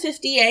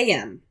 11:50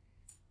 a.m.,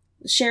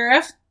 the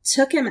sheriff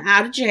took him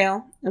out of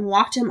jail and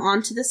walked him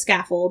onto the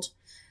scaffold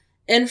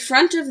in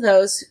front of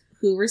those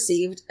who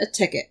received a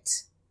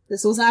ticket.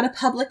 This was not a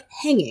public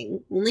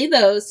hanging. Only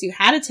those who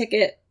had a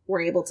ticket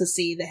were able to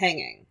see the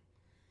hanging.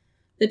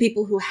 The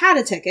people who had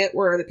a ticket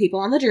were the people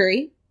on the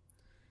jury,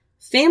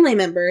 family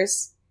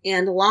members,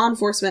 and law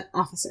enforcement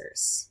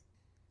officers.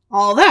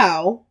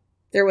 Although,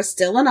 there was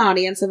still an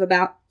audience of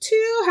about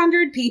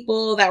 200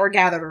 people that were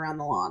gathered around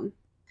the lawn.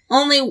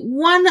 Only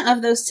one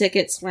of those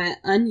tickets went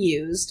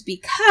unused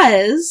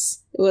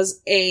because it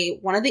was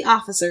one of the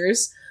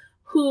officers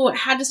who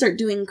had to start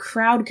doing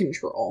crowd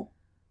control.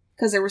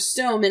 Because there were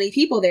so many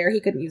people there,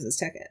 he couldn't use his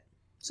ticket.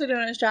 So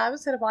doing his job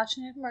instead of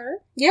watching it murder?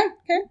 Yeah.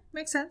 Okay,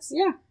 makes sense.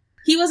 Yeah.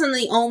 He wasn't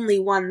the only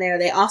one there.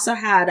 They also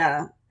had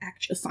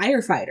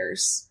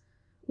firefighters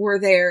were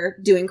there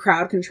doing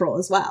crowd control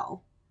as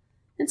well.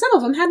 And some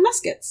of them had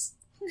muskets.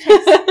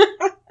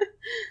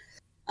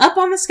 Up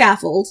on the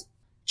scaffold,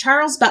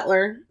 Charles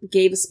Butler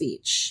gave a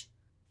speech.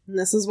 And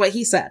this is what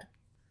he said.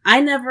 I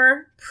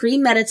never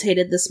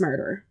premeditated this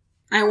murder.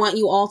 I want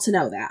you all to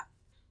know that.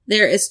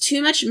 There is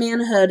too much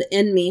manhood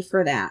in me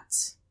for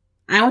that.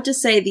 I want to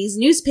say these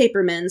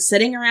newspapermen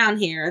sitting around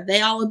here,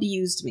 they all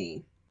abused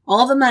me.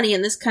 All the money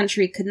in this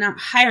country could not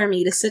hire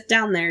me to sit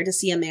down there to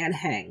see a man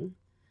hang.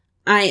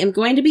 I am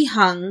going to be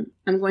hung.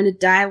 I'm going to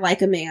die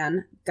like a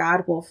man.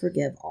 God will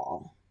forgive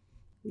all.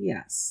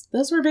 Yes.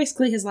 Those were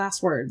basically his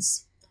last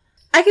words.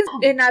 I can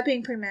see it not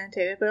being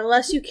premeditated, but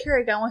unless you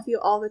carry a gun with you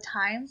all the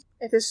time,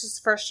 if this is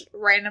the first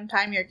random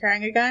time you're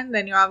carrying a gun,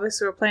 then you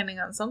obviously were planning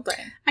on something.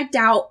 I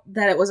doubt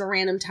that it was a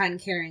random time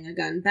carrying a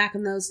gun. Back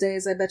in those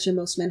days, I bet you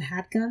most men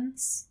had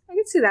guns. I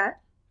can see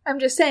that. I'm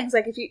just saying, it's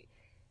like if you...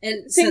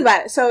 And think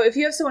about it. So if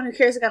you have someone who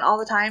carries a gun all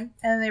the time,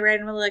 and then they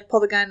randomly pull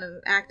the gun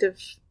in active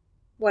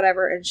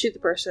whatever and shoot the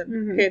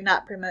person, okay,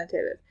 not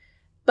premeditated.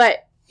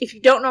 But if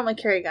you don't normally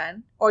carry a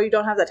gun, or you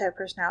don't have that type of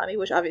personality,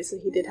 which obviously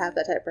he did have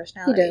that type of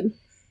personality. He did.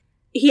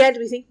 He had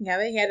to be thinking of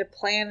it. He had to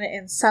plan it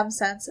in some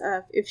sense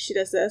of, if she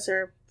does this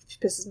or she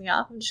pisses me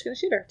off, I'm just going to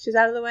shoot her. She's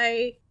out of the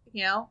way,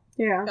 Yeah.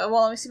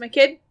 Well, let me see my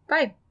kid.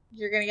 Fine.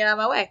 You're going to get out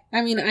of my way.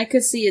 I mean, I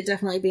could see it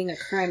definitely being a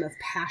crime of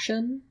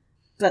passion,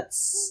 but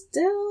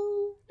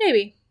still...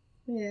 Maybe.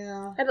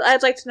 Yeah.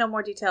 I'd like to know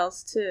more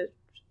details to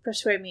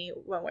persuade me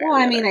one way Well, or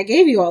the I mean, other. I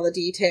gave you all the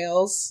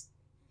details.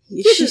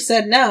 She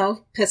said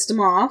no, pissed him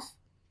off,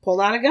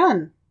 pulled out a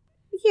gun.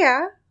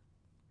 Yeah.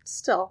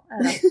 Still,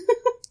 I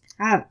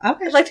don't know.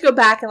 Okay. I'd like to go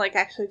back and, like,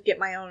 actually get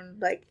my own,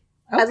 like...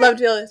 Okay. I'd love to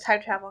be able to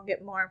time travel and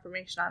get more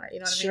information on it, you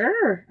know what I mean?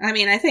 Sure. I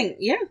mean, I think,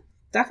 yeah,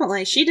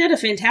 definitely. She did a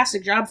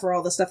fantastic job for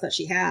all the stuff that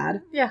she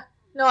had. Yeah.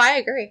 No, I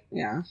agree.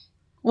 Yeah.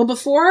 Well,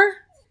 before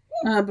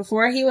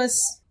he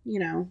was,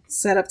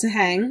 set up to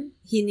hang,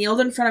 he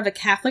kneeled in front of a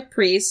Catholic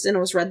priest and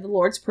was read the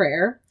Lord's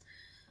Prayer.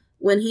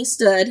 When he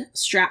stood,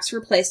 straps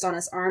were placed on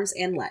his arms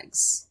and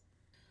legs.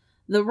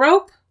 The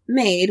rope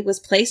made was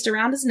placed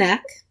around his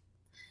neck,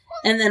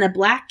 and then a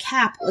black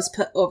cap was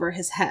put over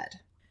his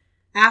head.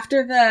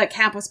 After the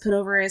cap was put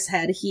over his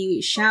head,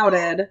 he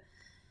shouted,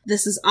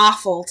 "This is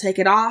awful. Take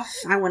it off.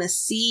 I want to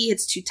see.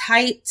 It's too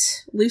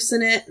tight.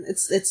 Loosen it.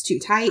 It's too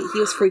tight." He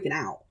was freaking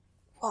out.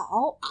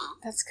 Well,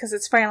 that's because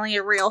it's finally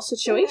a real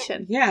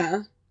situation.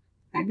 Yeah.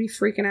 I'd be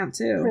freaking out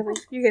too.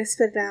 Really? You're going to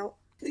spit it out.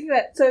 Think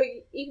about it. So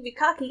you can be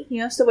cocky,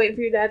 still waiting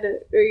for your dad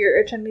or your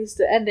attorneys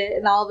to end it,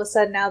 and all of a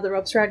sudden now the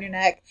rope's around your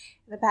neck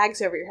and the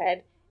bag's over your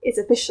head. It's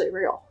officially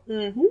real.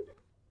 Mm-hmm.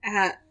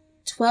 At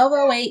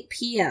 12:08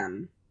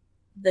 p.m.,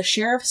 the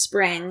sheriff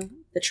sprang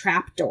the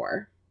trap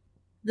door.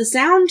 The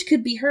sound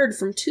could be heard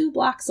from 2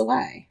 blocks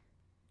away.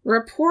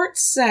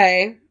 Reports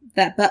say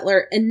that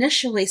Butler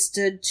initially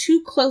stood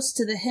too close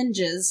to the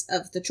hinges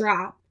of the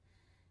drop,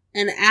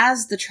 and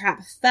as the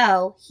trap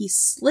fell, he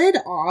slid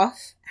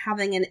off,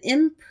 having an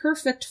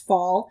imperfect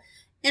fall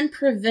and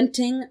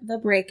preventing the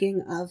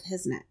breaking of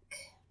his neck.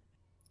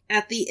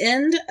 At the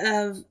end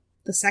of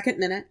the second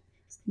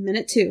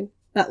minute 2,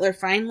 Butler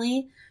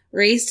finally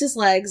raised his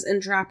legs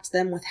and dropped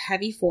them with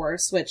heavy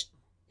force, which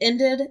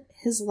ended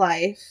his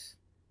life.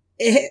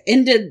 It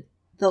ended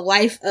the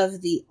life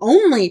of the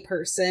only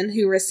person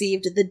who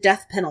received the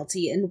death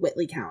penalty in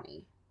Whitley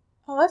County.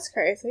 Oh, that's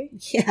crazy.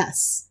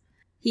 Yes.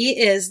 He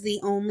is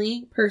the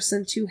only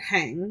person to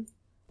hang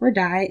or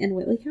die in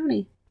Whitley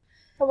County.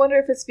 I wonder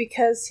if it's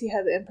because he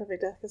had the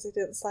imperfect death because he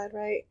didn't slide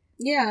right.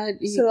 Yeah.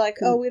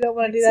 So, we don't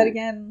want to do that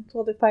again.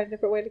 We'll find a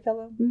different way to kill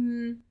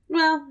him.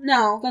 Well,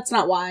 no, that's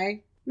not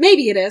why.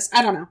 Maybe it is.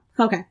 I don't know.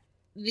 Okay.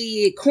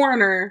 The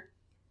coroner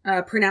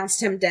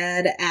pronounced him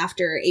dead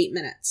after 8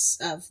 minutes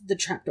of the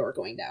trapdoor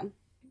going down.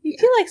 You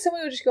feel like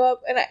someone would just go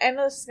up, and I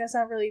know this is going to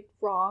sound really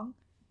wrong.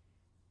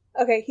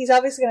 Okay, he's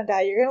obviously going to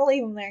die. You're going to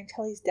leave him there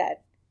until he's dead.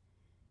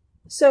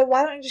 So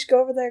why don't you just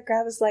go over there,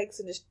 grab his legs,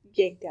 and just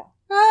yank down?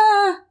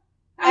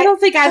 I don't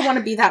think I'd want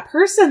to be that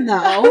person, though.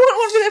 I wouldn't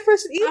want to be that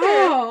person either.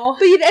 Oh.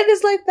 But you'd end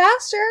his life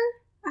faster.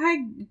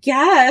 I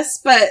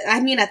guess, but I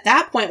mean, at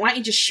that point, why don't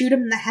you just shoot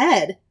him in the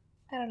head?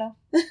 I don't know.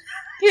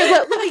 Here,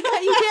 let me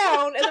cut you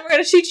down, and then we're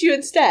going to shoot you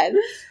instead.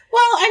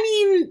 Well, I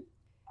mean,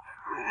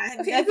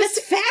 if it's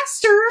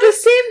faster. The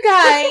same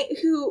guy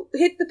who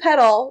hit the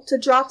pedal to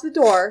drop the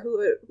door,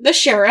 the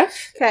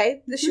sheriff.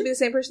 Okay, this should be the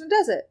same person who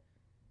does it.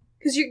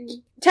 Because you're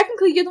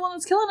the one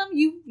that's killing him.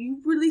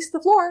 You released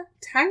the floor.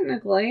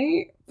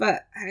 Technically,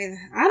 but I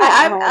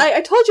don't know.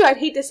 I told you I'd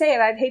hate to say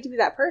it. I'd hate to be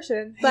that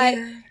person. But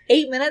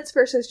 8 minutes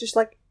versus just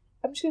like,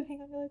 I'm just going to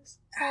hang on your legs.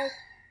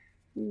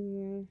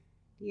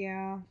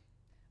 Yeah.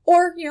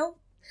 Or,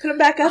 put him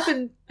back up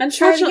and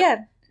try it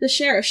again. The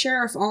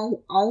Sheriff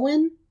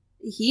Alwyn,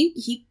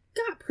 he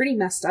got pretty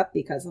messed up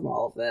because of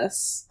all of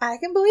this. I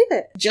can believe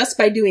it. Just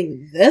by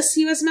doing this,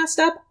 he was messed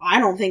up. I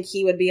don't think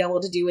he would be able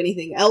to do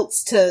anything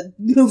else to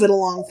move it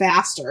along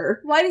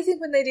faster. Why do you think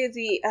when they do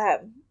the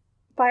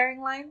firing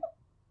line,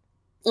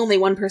 only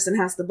one person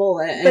has the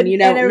bullet, and and you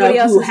don't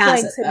know who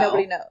has it, and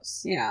nobody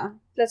knows? Yeah.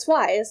 That's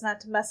why. It's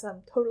not to mess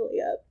them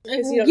totally up.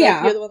 Because you don't know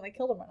if you're the one that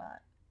killed him or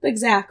not.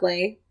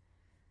 Exactly.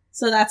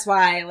 So that's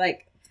why,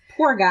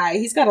 poor guy,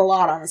 he's got a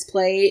lot on his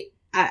plate.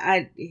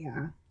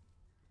 Yeah.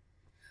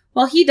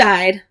 Well, he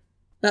died.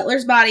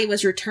 Butler's body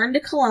was returned to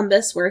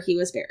Columbus, where he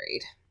was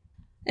buried.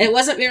 It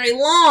wasn't very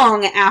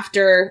long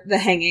after the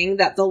hanging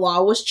that the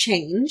law was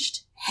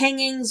changed.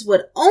 Hangings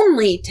would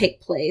only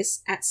take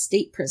place at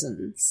state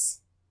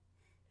prisons.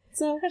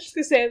 So I was just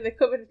going to say they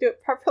couldn't do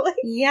it properly.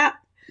 Yeah,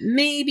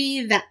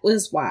 maybe that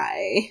was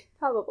why.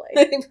 Probably.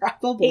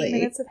 Probably. 8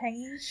 minutes of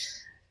hanging?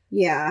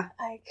 Yeah.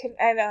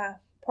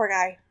 Poor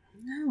guy.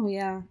 Oh,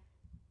 yeah.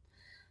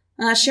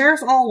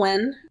 Sheriff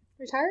Alwyn.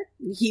 Retired?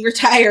 He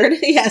retired,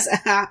 yes,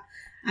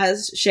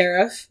 as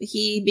sheriff.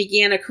 He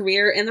began a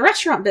career in the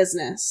restaurant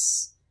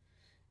business.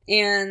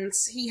 And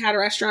he had a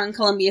restaurant in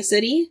Columbia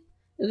City,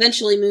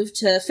 eventually moved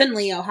to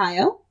Findlay,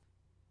 Ohio.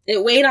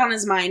 It weighed on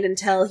his mind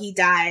until he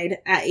died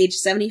at age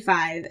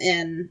 75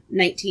 in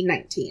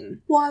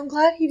 1919. Well, I'm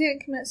glad he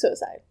didn't commit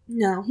suicide.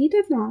 No, he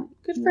did not.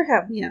 Good for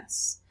him.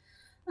 Yes.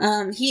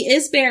 He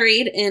is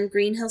buried in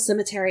Green Hill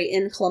Cemetery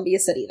in Columbia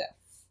City, though.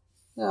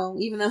 So,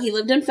 even though he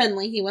lived in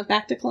Findlay, he went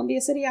back to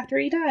Columbia City after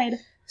he died.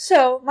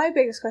 So, my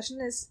biggest question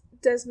is,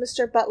 does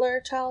Mr.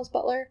 Butler, Charles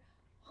Butler,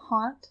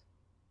 haunt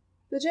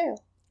the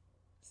jail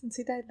since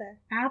he died there?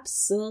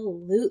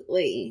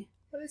 Absolutely.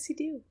 What does he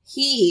do?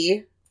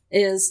 He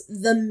is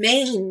the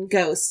main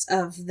ghost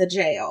of the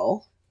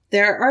jail.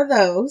 There are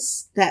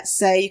those that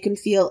say you can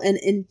feel an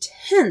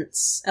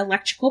intense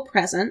electrical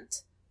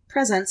presence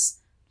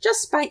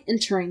just by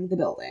entering the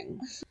building.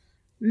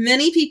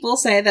 Many people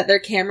say that their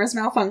cameras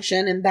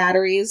malfunction and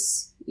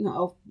batteries,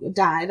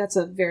 die. That's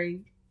a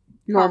very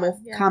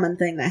normal, common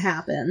thing that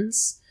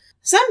happens.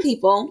 Some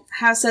people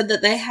have said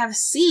that they have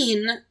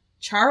seen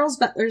Charles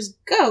Butler's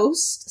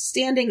ghost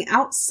standing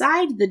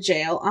outside the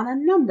jail on a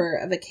number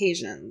of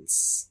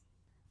occasions.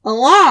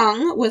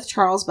 Along with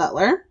Charles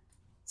Butler,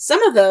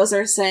 some of those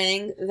are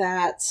saying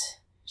that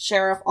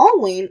Sheriff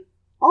Alwyn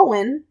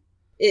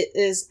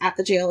is at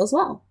the jail as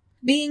well.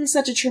 Being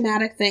such a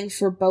traumatic thing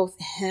for both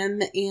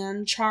him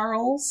and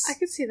Charles. I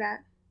could see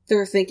that.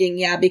 They're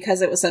thinking,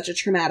 because it was such a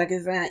traumatic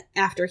event,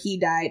 after he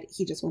died,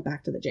 he just went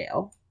back to the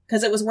jail.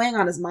 Because it was weighing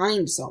on his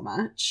mind so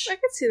much. I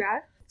could see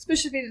that.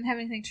 Especially if he didn't have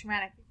anything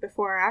traumatic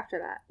before or after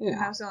that. Yeah.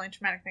 And that was the only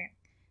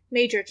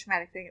major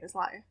traumatic thing in his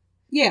life.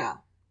 Yeah.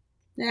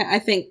 Yeah, I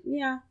think,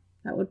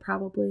 that would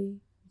probably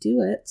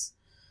do it.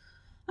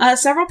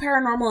 Several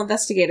paranormal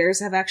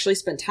investigators have actually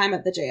spent time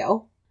at the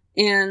jail.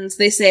 And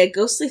they say a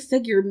ghostly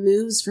figure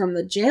moves from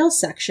the jail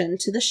section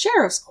to the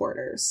sheriff's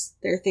quarters.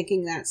 They're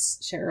thinking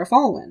that's Sheriff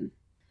Alwyn.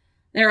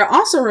 There are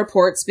also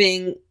reports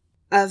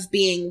of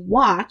being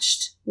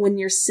watched when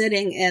you're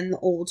sitting in the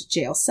old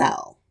jail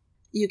cell.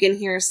 You can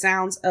hear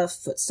sounds of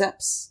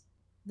footsteps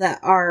that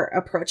are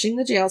approaching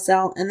the jail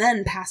cell and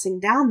then passing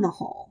down the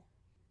hall.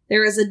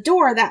 There is a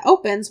door that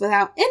opens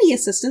without any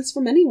assistance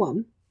from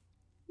anyone.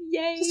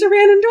 Yay! Just a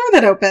random door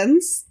that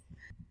opens.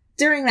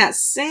 During that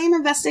same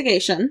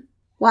investigation,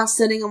 while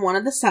sitting in one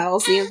of the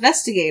cells, the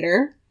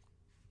investigator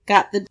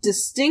got the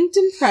distinct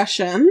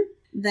impression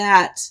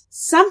that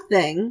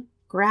something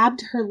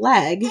grabbed her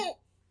leg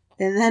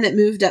and then it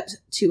moved up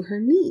to her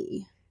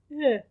knee.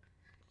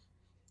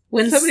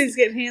 When somebody's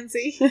getting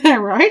handsy.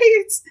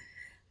 Right?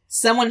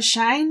 Someone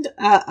shined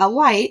a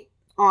light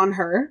on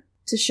her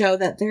to show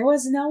that there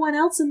was no one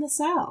else in the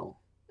cell.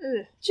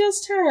 Ugh.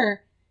 Just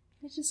her.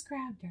 It just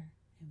grabbed her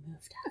and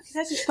moved up.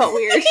 That just felt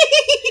weird.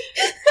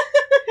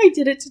 I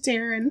did it to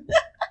Taryn.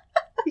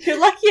 You're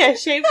lucky I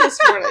shaved this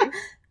morning.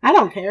 I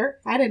don't care.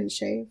 I didn't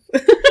shave.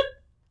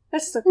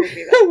 That's still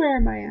creepy, though. Where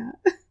am I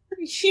at?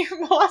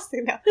 You're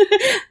molesting now.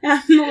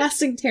 I'm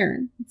molesting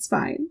Taryn. It's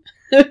fine.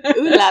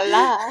 Ooh la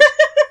la.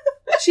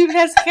 She even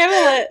has a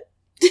candle lit.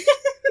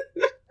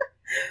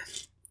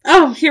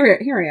 Oh, here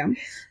I am.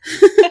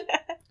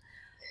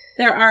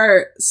 There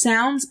are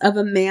sounds of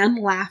a man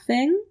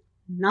laughing,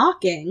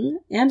 knocking,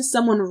 and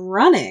someone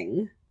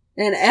running.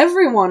 And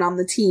everyone on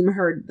the team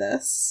heard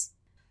this.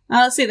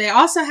 Let's see, they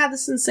also had the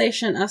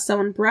sensation of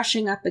someone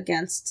brushing up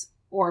against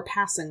or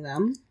passing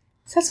them.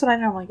 That's what I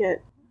normally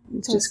get.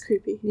 It's just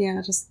creepy.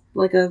 Yeah, just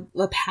like a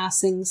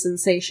passing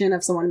sensation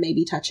of someone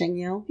maybe touching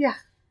you. Yeah.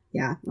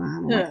 Yeah, I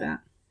don't like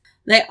that.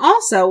 They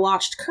also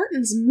watched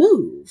curtains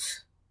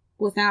move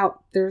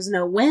without, there was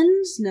no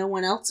wind, no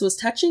one else was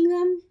touching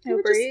them.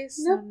 No breeze,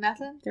 no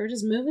nothing. They were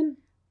just moving.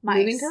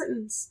 Moving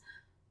curtains.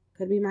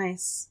 Could be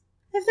mice.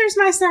 If there's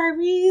mice there, I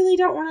really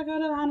don't want to go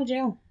to the haunted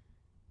jail.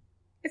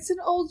 It's an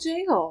old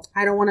jail.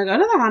 I don't want to go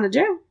to the haunted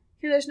jail.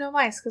 Here, there's no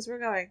mice, because we're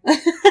going.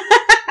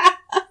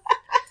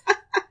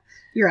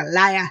 You're a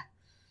liar.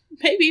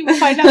 Maybe we'll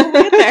find out when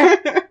we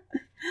get there.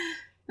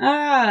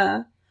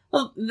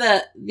 Well,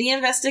 the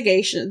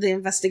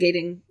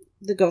investigating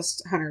the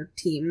ghost hunter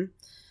team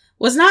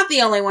was not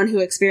the only one who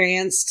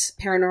experienced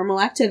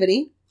paranormal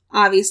activity.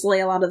 Obviously,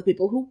 a lot of the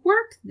people who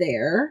work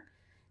there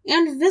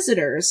and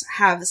visitors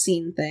have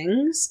seen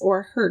things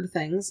or heard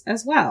things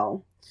as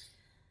well.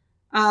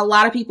 A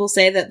lot of people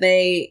say that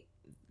they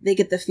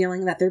get the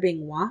feeling that they're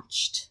being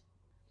watched.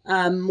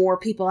 More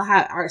people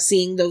are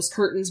seeing those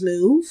curtains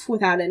move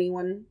without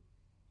anyone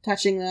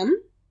touching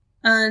them.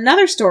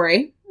 Another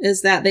story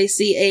is that they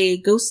see a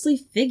ghostly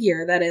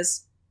figure that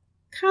is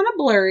kind of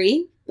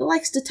blurry, but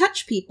likes to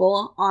touch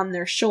people on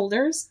their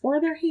shoulders or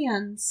their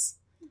hands.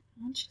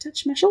 Why don't you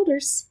touch my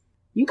shoulders?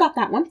 You got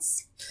that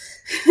once.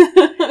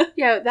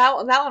 Yeah, that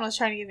one was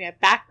trying to give me a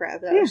back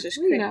rub. That was just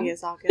creepy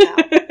as all get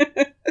out.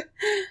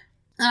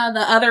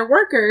 The other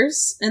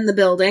workers in the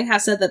building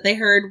have said that they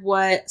heard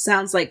what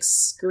sounds like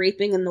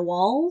scraping in the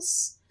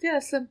walls. Yeah,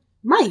 some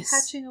mice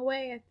hatching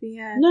away at the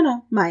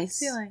no mice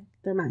ceiling.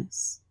 They're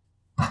mice.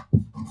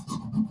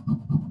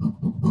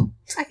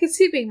 I could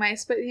see being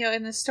mice, but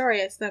in the story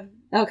it's them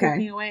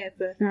picking away at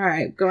the. All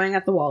right, going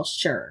at the walls,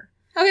 sure.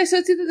 Okay, so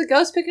it's either the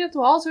ghost picking up the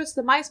walls or it's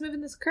the mice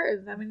moving this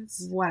curtain. I mean,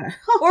 it's what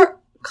or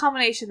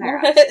combination there.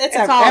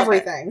 It's all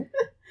everything.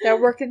 They're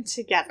working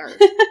together.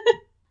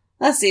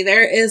 Let's see,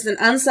 there is an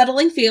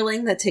unsettling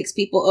feeling that takes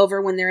people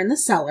over when they're in the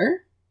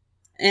cellar.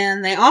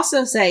 And they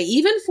also say,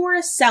 even for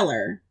a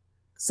cellar,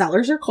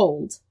 cellars are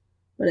cold,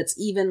 but it's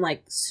even,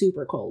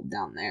 super cold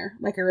down there.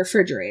 Like a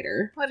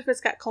refrigerator. What if it's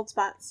got cold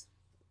spots?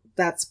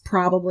 That's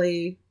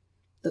probably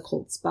the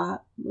cold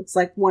spot. It's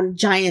like one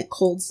giant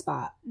cold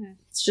spot. Mm.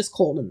 It's just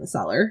cold in the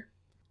cellar.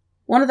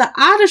 One of the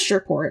oddest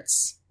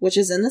reports, which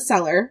is in the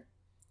cellar,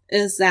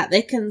 is that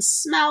they can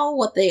smell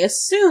what they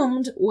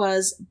assumed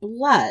was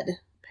blood.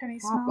 Penny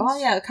smells? Oh,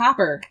 yeah,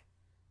 copper.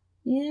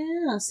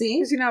 Yeah, see?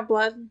 Because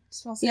blood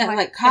smells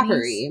like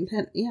coppery.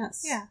 And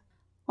yes. Yeah.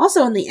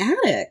 Also, in the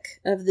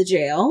attic of the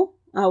jail,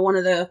 one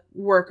of the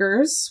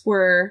workers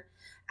were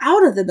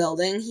out of the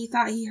building. He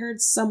thought he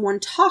heard someone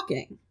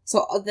talking.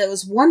 So there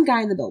was one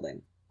guy in the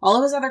building. All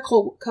of his other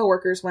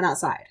co-workers went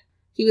outside.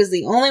 He was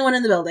the only one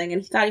in the building,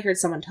 and he thought he heard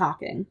someone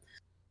talking.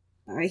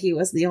 He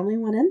was the only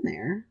one in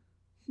there.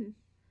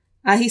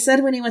 He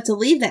said when he went to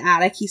leave the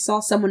attic, he saw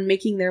someone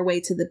making their way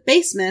to the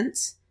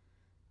basement,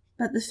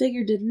 but the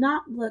figure did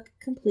not look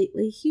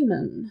completely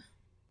human.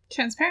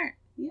 Transparent.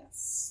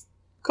 Yes.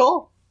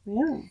 Cool.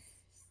 Yeah.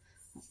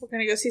 We're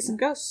going to go see some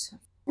ghosts.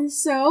 And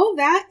so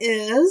that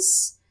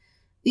is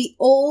the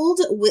old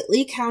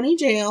Whitley County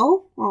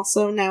Jail,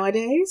 also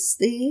nowadays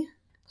the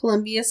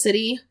Columbia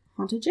City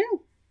Haunted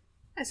Jail.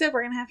 I said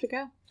we're going to have to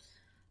go.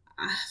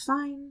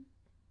 Fine.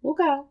 We'll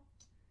go.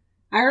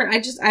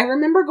 I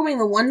remember going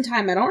the one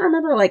time. I don't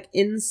remember,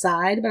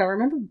 inside, but I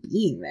remember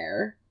being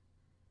there.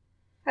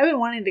 I've been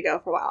wanting to go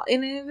for a while.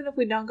 And even if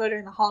we don't go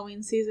during the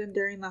Halloween season,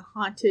 during the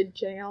haunted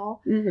jail,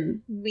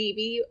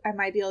 maybe I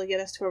might be able to get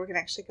us to where we can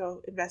actually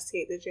go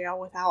investigate the jail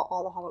without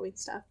all the Halloween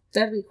stuff.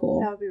 That'd be cool.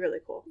 That would be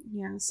really cool.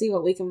 Yeah, see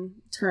what we can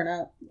turn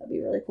up. That'd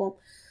be really cool.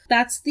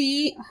 That's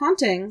the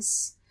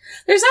hauntings.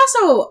 There's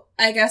also,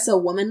 I guess, a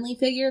womanly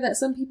figure that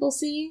some people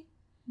see.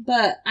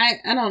 But I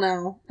don't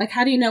know.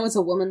 How do you know it's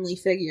a womanly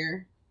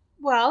figure?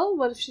 Well,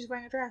 what if she's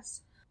wearing a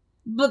dress?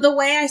 But the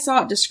way I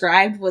saw it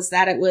described was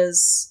that it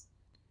was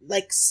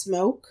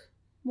smoke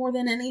more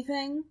than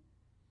anything.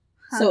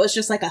 Huh. So it was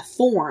just a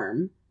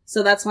form.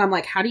 So that's why I'm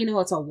how do you know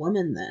it's a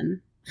woman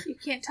then? You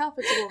can't tell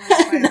if it's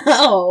a woman.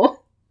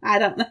 No. I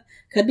don't know.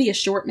 Could be a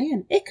short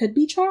man. It could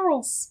be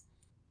Charles.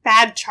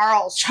 Bad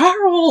Charles.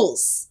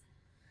 Charles!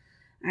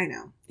 I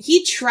know.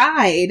 He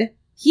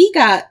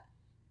got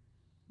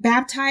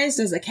baptized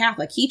as a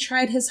Catholic. He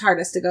tried his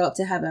hardest to go up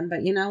to heaven,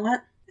 but you know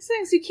what? The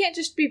thing is, you can't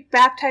just be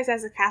baptized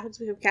as a Catholic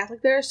to become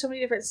Catholic. There are so many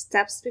different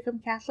steps to become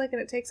Catholic,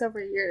 and it takes over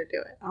a year to do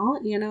it. Oh,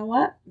 you know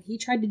what? He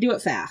tried to do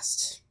it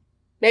fast.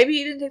 Maybe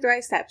he didn't take the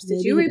right steps.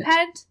 Did you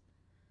repent?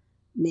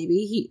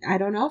 Maybe I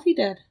don't know if he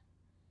did.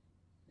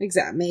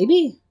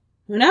 Maybe.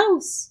 Who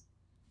knows?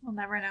 We'll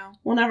never know.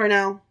 We'll never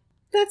know.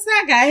 That's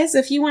that, guys.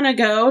 If you want to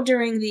go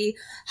during the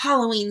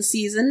Halloween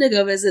season to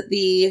go visit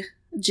the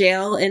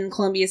jail in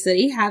Columbia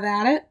City, have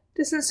at it.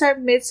 Doesn't it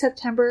start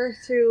mid-September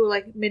through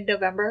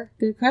mid-November?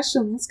 Good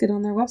question. Let's get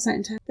on their website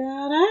and check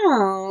that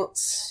out.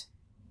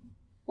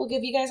 We'll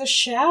give you guys a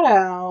shout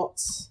out.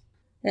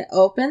 It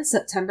opens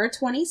September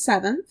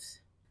 27th.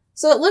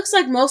 So it looks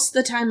like most of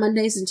the time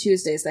Mondays and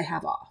Tuesdays they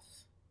have off.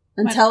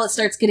 Until it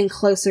starts getting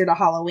closer to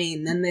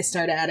Halloween, then they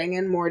start adding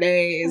in more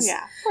days. Oh,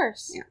 yeah, of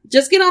course. Yeah.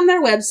 Just get on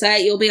their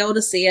website. You'll be able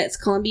to see it. It's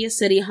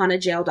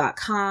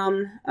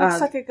ColumbiaCityHauntedJail.com.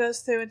 Looks like it goes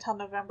through until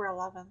November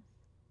 11th.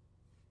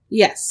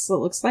 Yes, so it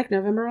looks like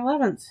November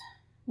 11th.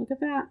 Look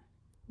at that.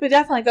 But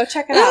definitely go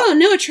check it out. Oh,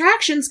 new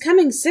attractions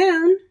coming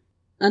soon.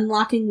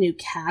 Unlocking new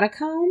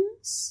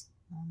catacombs.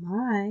 Oh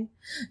my.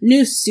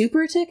 New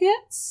super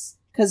tickets.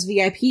 Because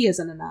VIP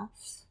isn't enough.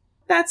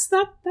 That's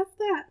that.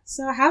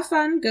 So have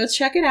fun. Go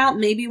check it out.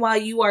 Maybe while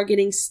you are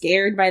getting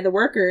scared by the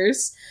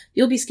workers,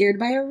 you'll be scared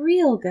by a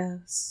real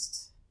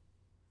ghost.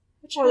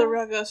 Or the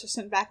real ghosts are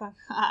sitting back on,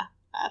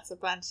 that's a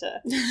bunch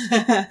of...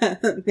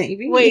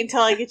 Maybe. Wait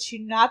until I get you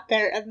not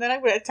there, and then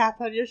I'm going to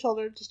tap on your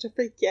shoulder just to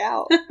freak you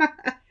out. Yeah,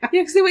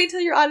 because they wait until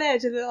you're on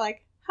edge, and they're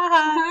like,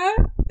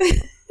 ha-ha.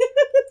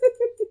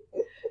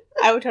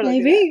 I would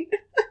totally do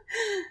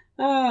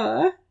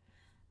that.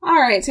 All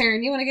right,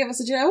 Taryn, you want to give us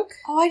a joke?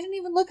 Oh, I didn't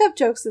even look up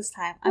jokes this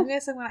time. I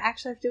guess I'm going to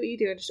actually have to do what you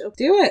do and just open.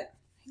 Do it.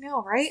 I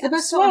know, right? It's the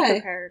best so way.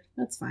 Unprepared.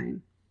 That's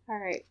fine. All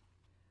right.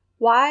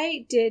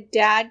 Why did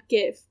Dad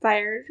get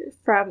fired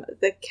from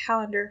the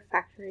calendar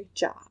factory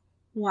job?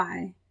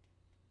 Why?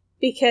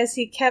 Because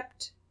he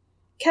kept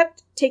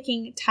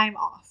taking time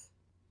off.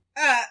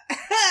 I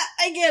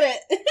get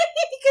it.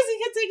 Because he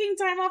kept taking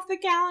time off the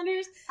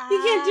calendars. He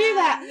can't do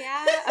that.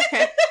 Yeah.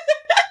 Okay.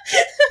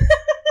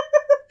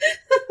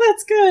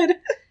 That's good.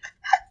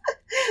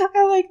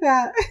 I like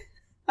that.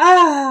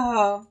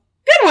 Oh,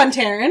 good one,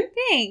 Taryn.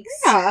 Thanks.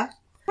 Yeah.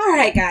 All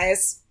right,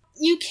 guys.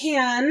 You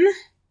can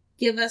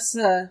give us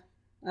a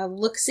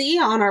look-see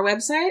on our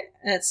website.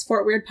 It's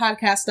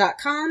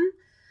fortweirdpodcast.com.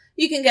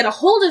 You can get a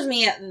hold of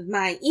me at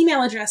my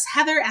email address,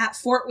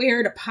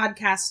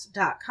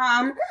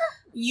 heather@fortweirdpodcast.com.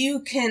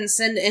 You can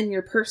send in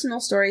your personal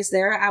stories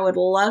there. I would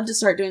love to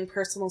start doing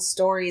personal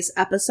stories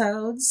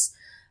episodes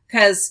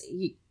because,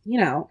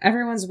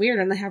 everyone's weird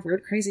and they have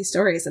weird, crazy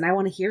stories, and I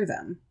want to hear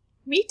them.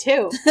 Me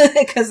too.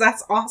 Because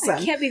that's awesome.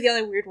 I can't be the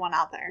only weird one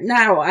out there.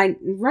 No,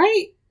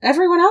 right?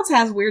 Everyone else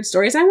has weird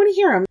stories. I want to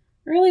hear them.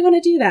 I really want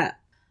to do that.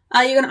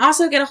 You can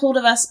also get a hold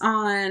of us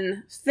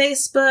on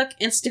Facebook,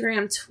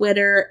 Instagram,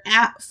 Twitter,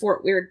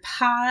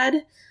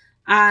 @FortWeirdPod.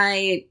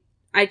 I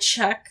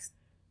check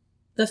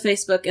the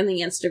Facebook and the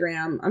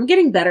Instagram. I'm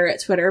getting better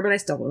at Twitter, but I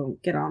still don't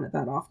get on it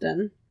that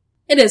often.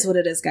 It is what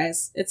it is,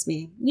 guys. It's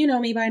me. You know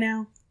me by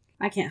now.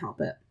 I can't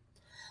help it.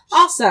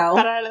 Also,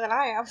 better than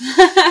I am.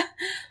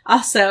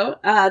 Also,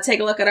 take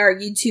a look at our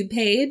YouTube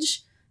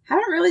page.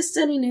 Haven't released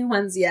any new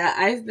ones yet.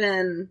 I've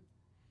been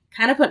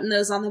kind of putting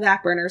those on the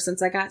back burner since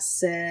I got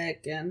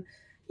sick and,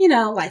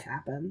 life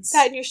happens.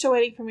 And you're still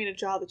waiting for me to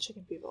draw the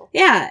chicken people.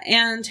 Yeah,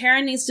 and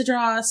Taryn needs to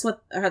draw us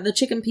what the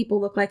chicken people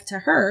look like to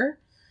her.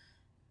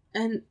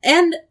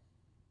 And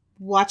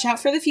watch out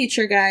for the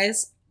future,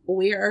 guys.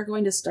 We are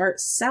going to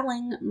start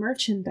selling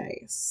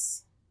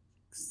merchandise.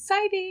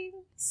 Exciting.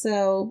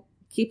 So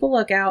keep a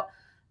lookout.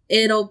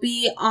 It'll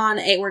be on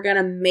we're going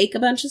to make a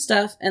bunch of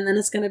stuff, and then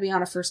it's going to be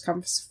on a first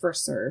come,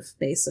 first serve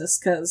basis,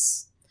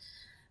 because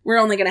we're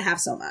only going to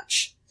have so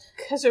much.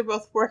 Because we're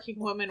both working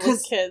women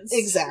with kids.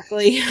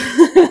 Exactly.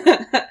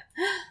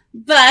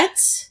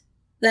 But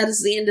that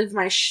is the end of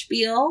my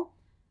spiel.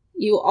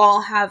 You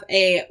all have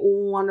a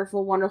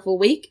wonderful, wonderful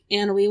week,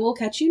 and we will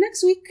catch you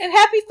next week. And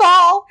happy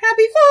fall!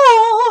 Happy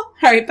fall!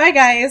 Alright, bye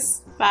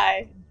guys.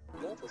 Bye.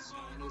 You're the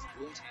finest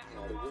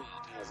whatever the world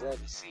has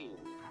ever seen.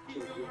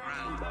 Keep your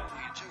grandma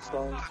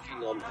start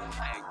fucking on my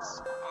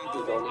eggs.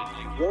 You're gonna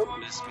won't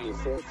miss me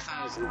for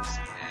 1,000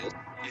 years.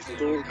 If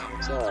it all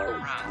comes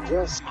out,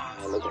 just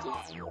smile at me.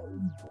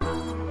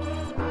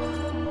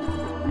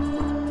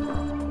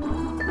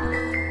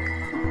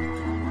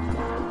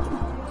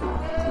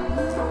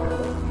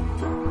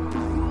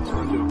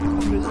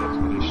 This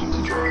expedition to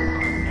try and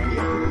find any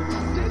evidence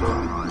dead on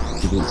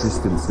arrival. The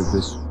existence of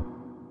this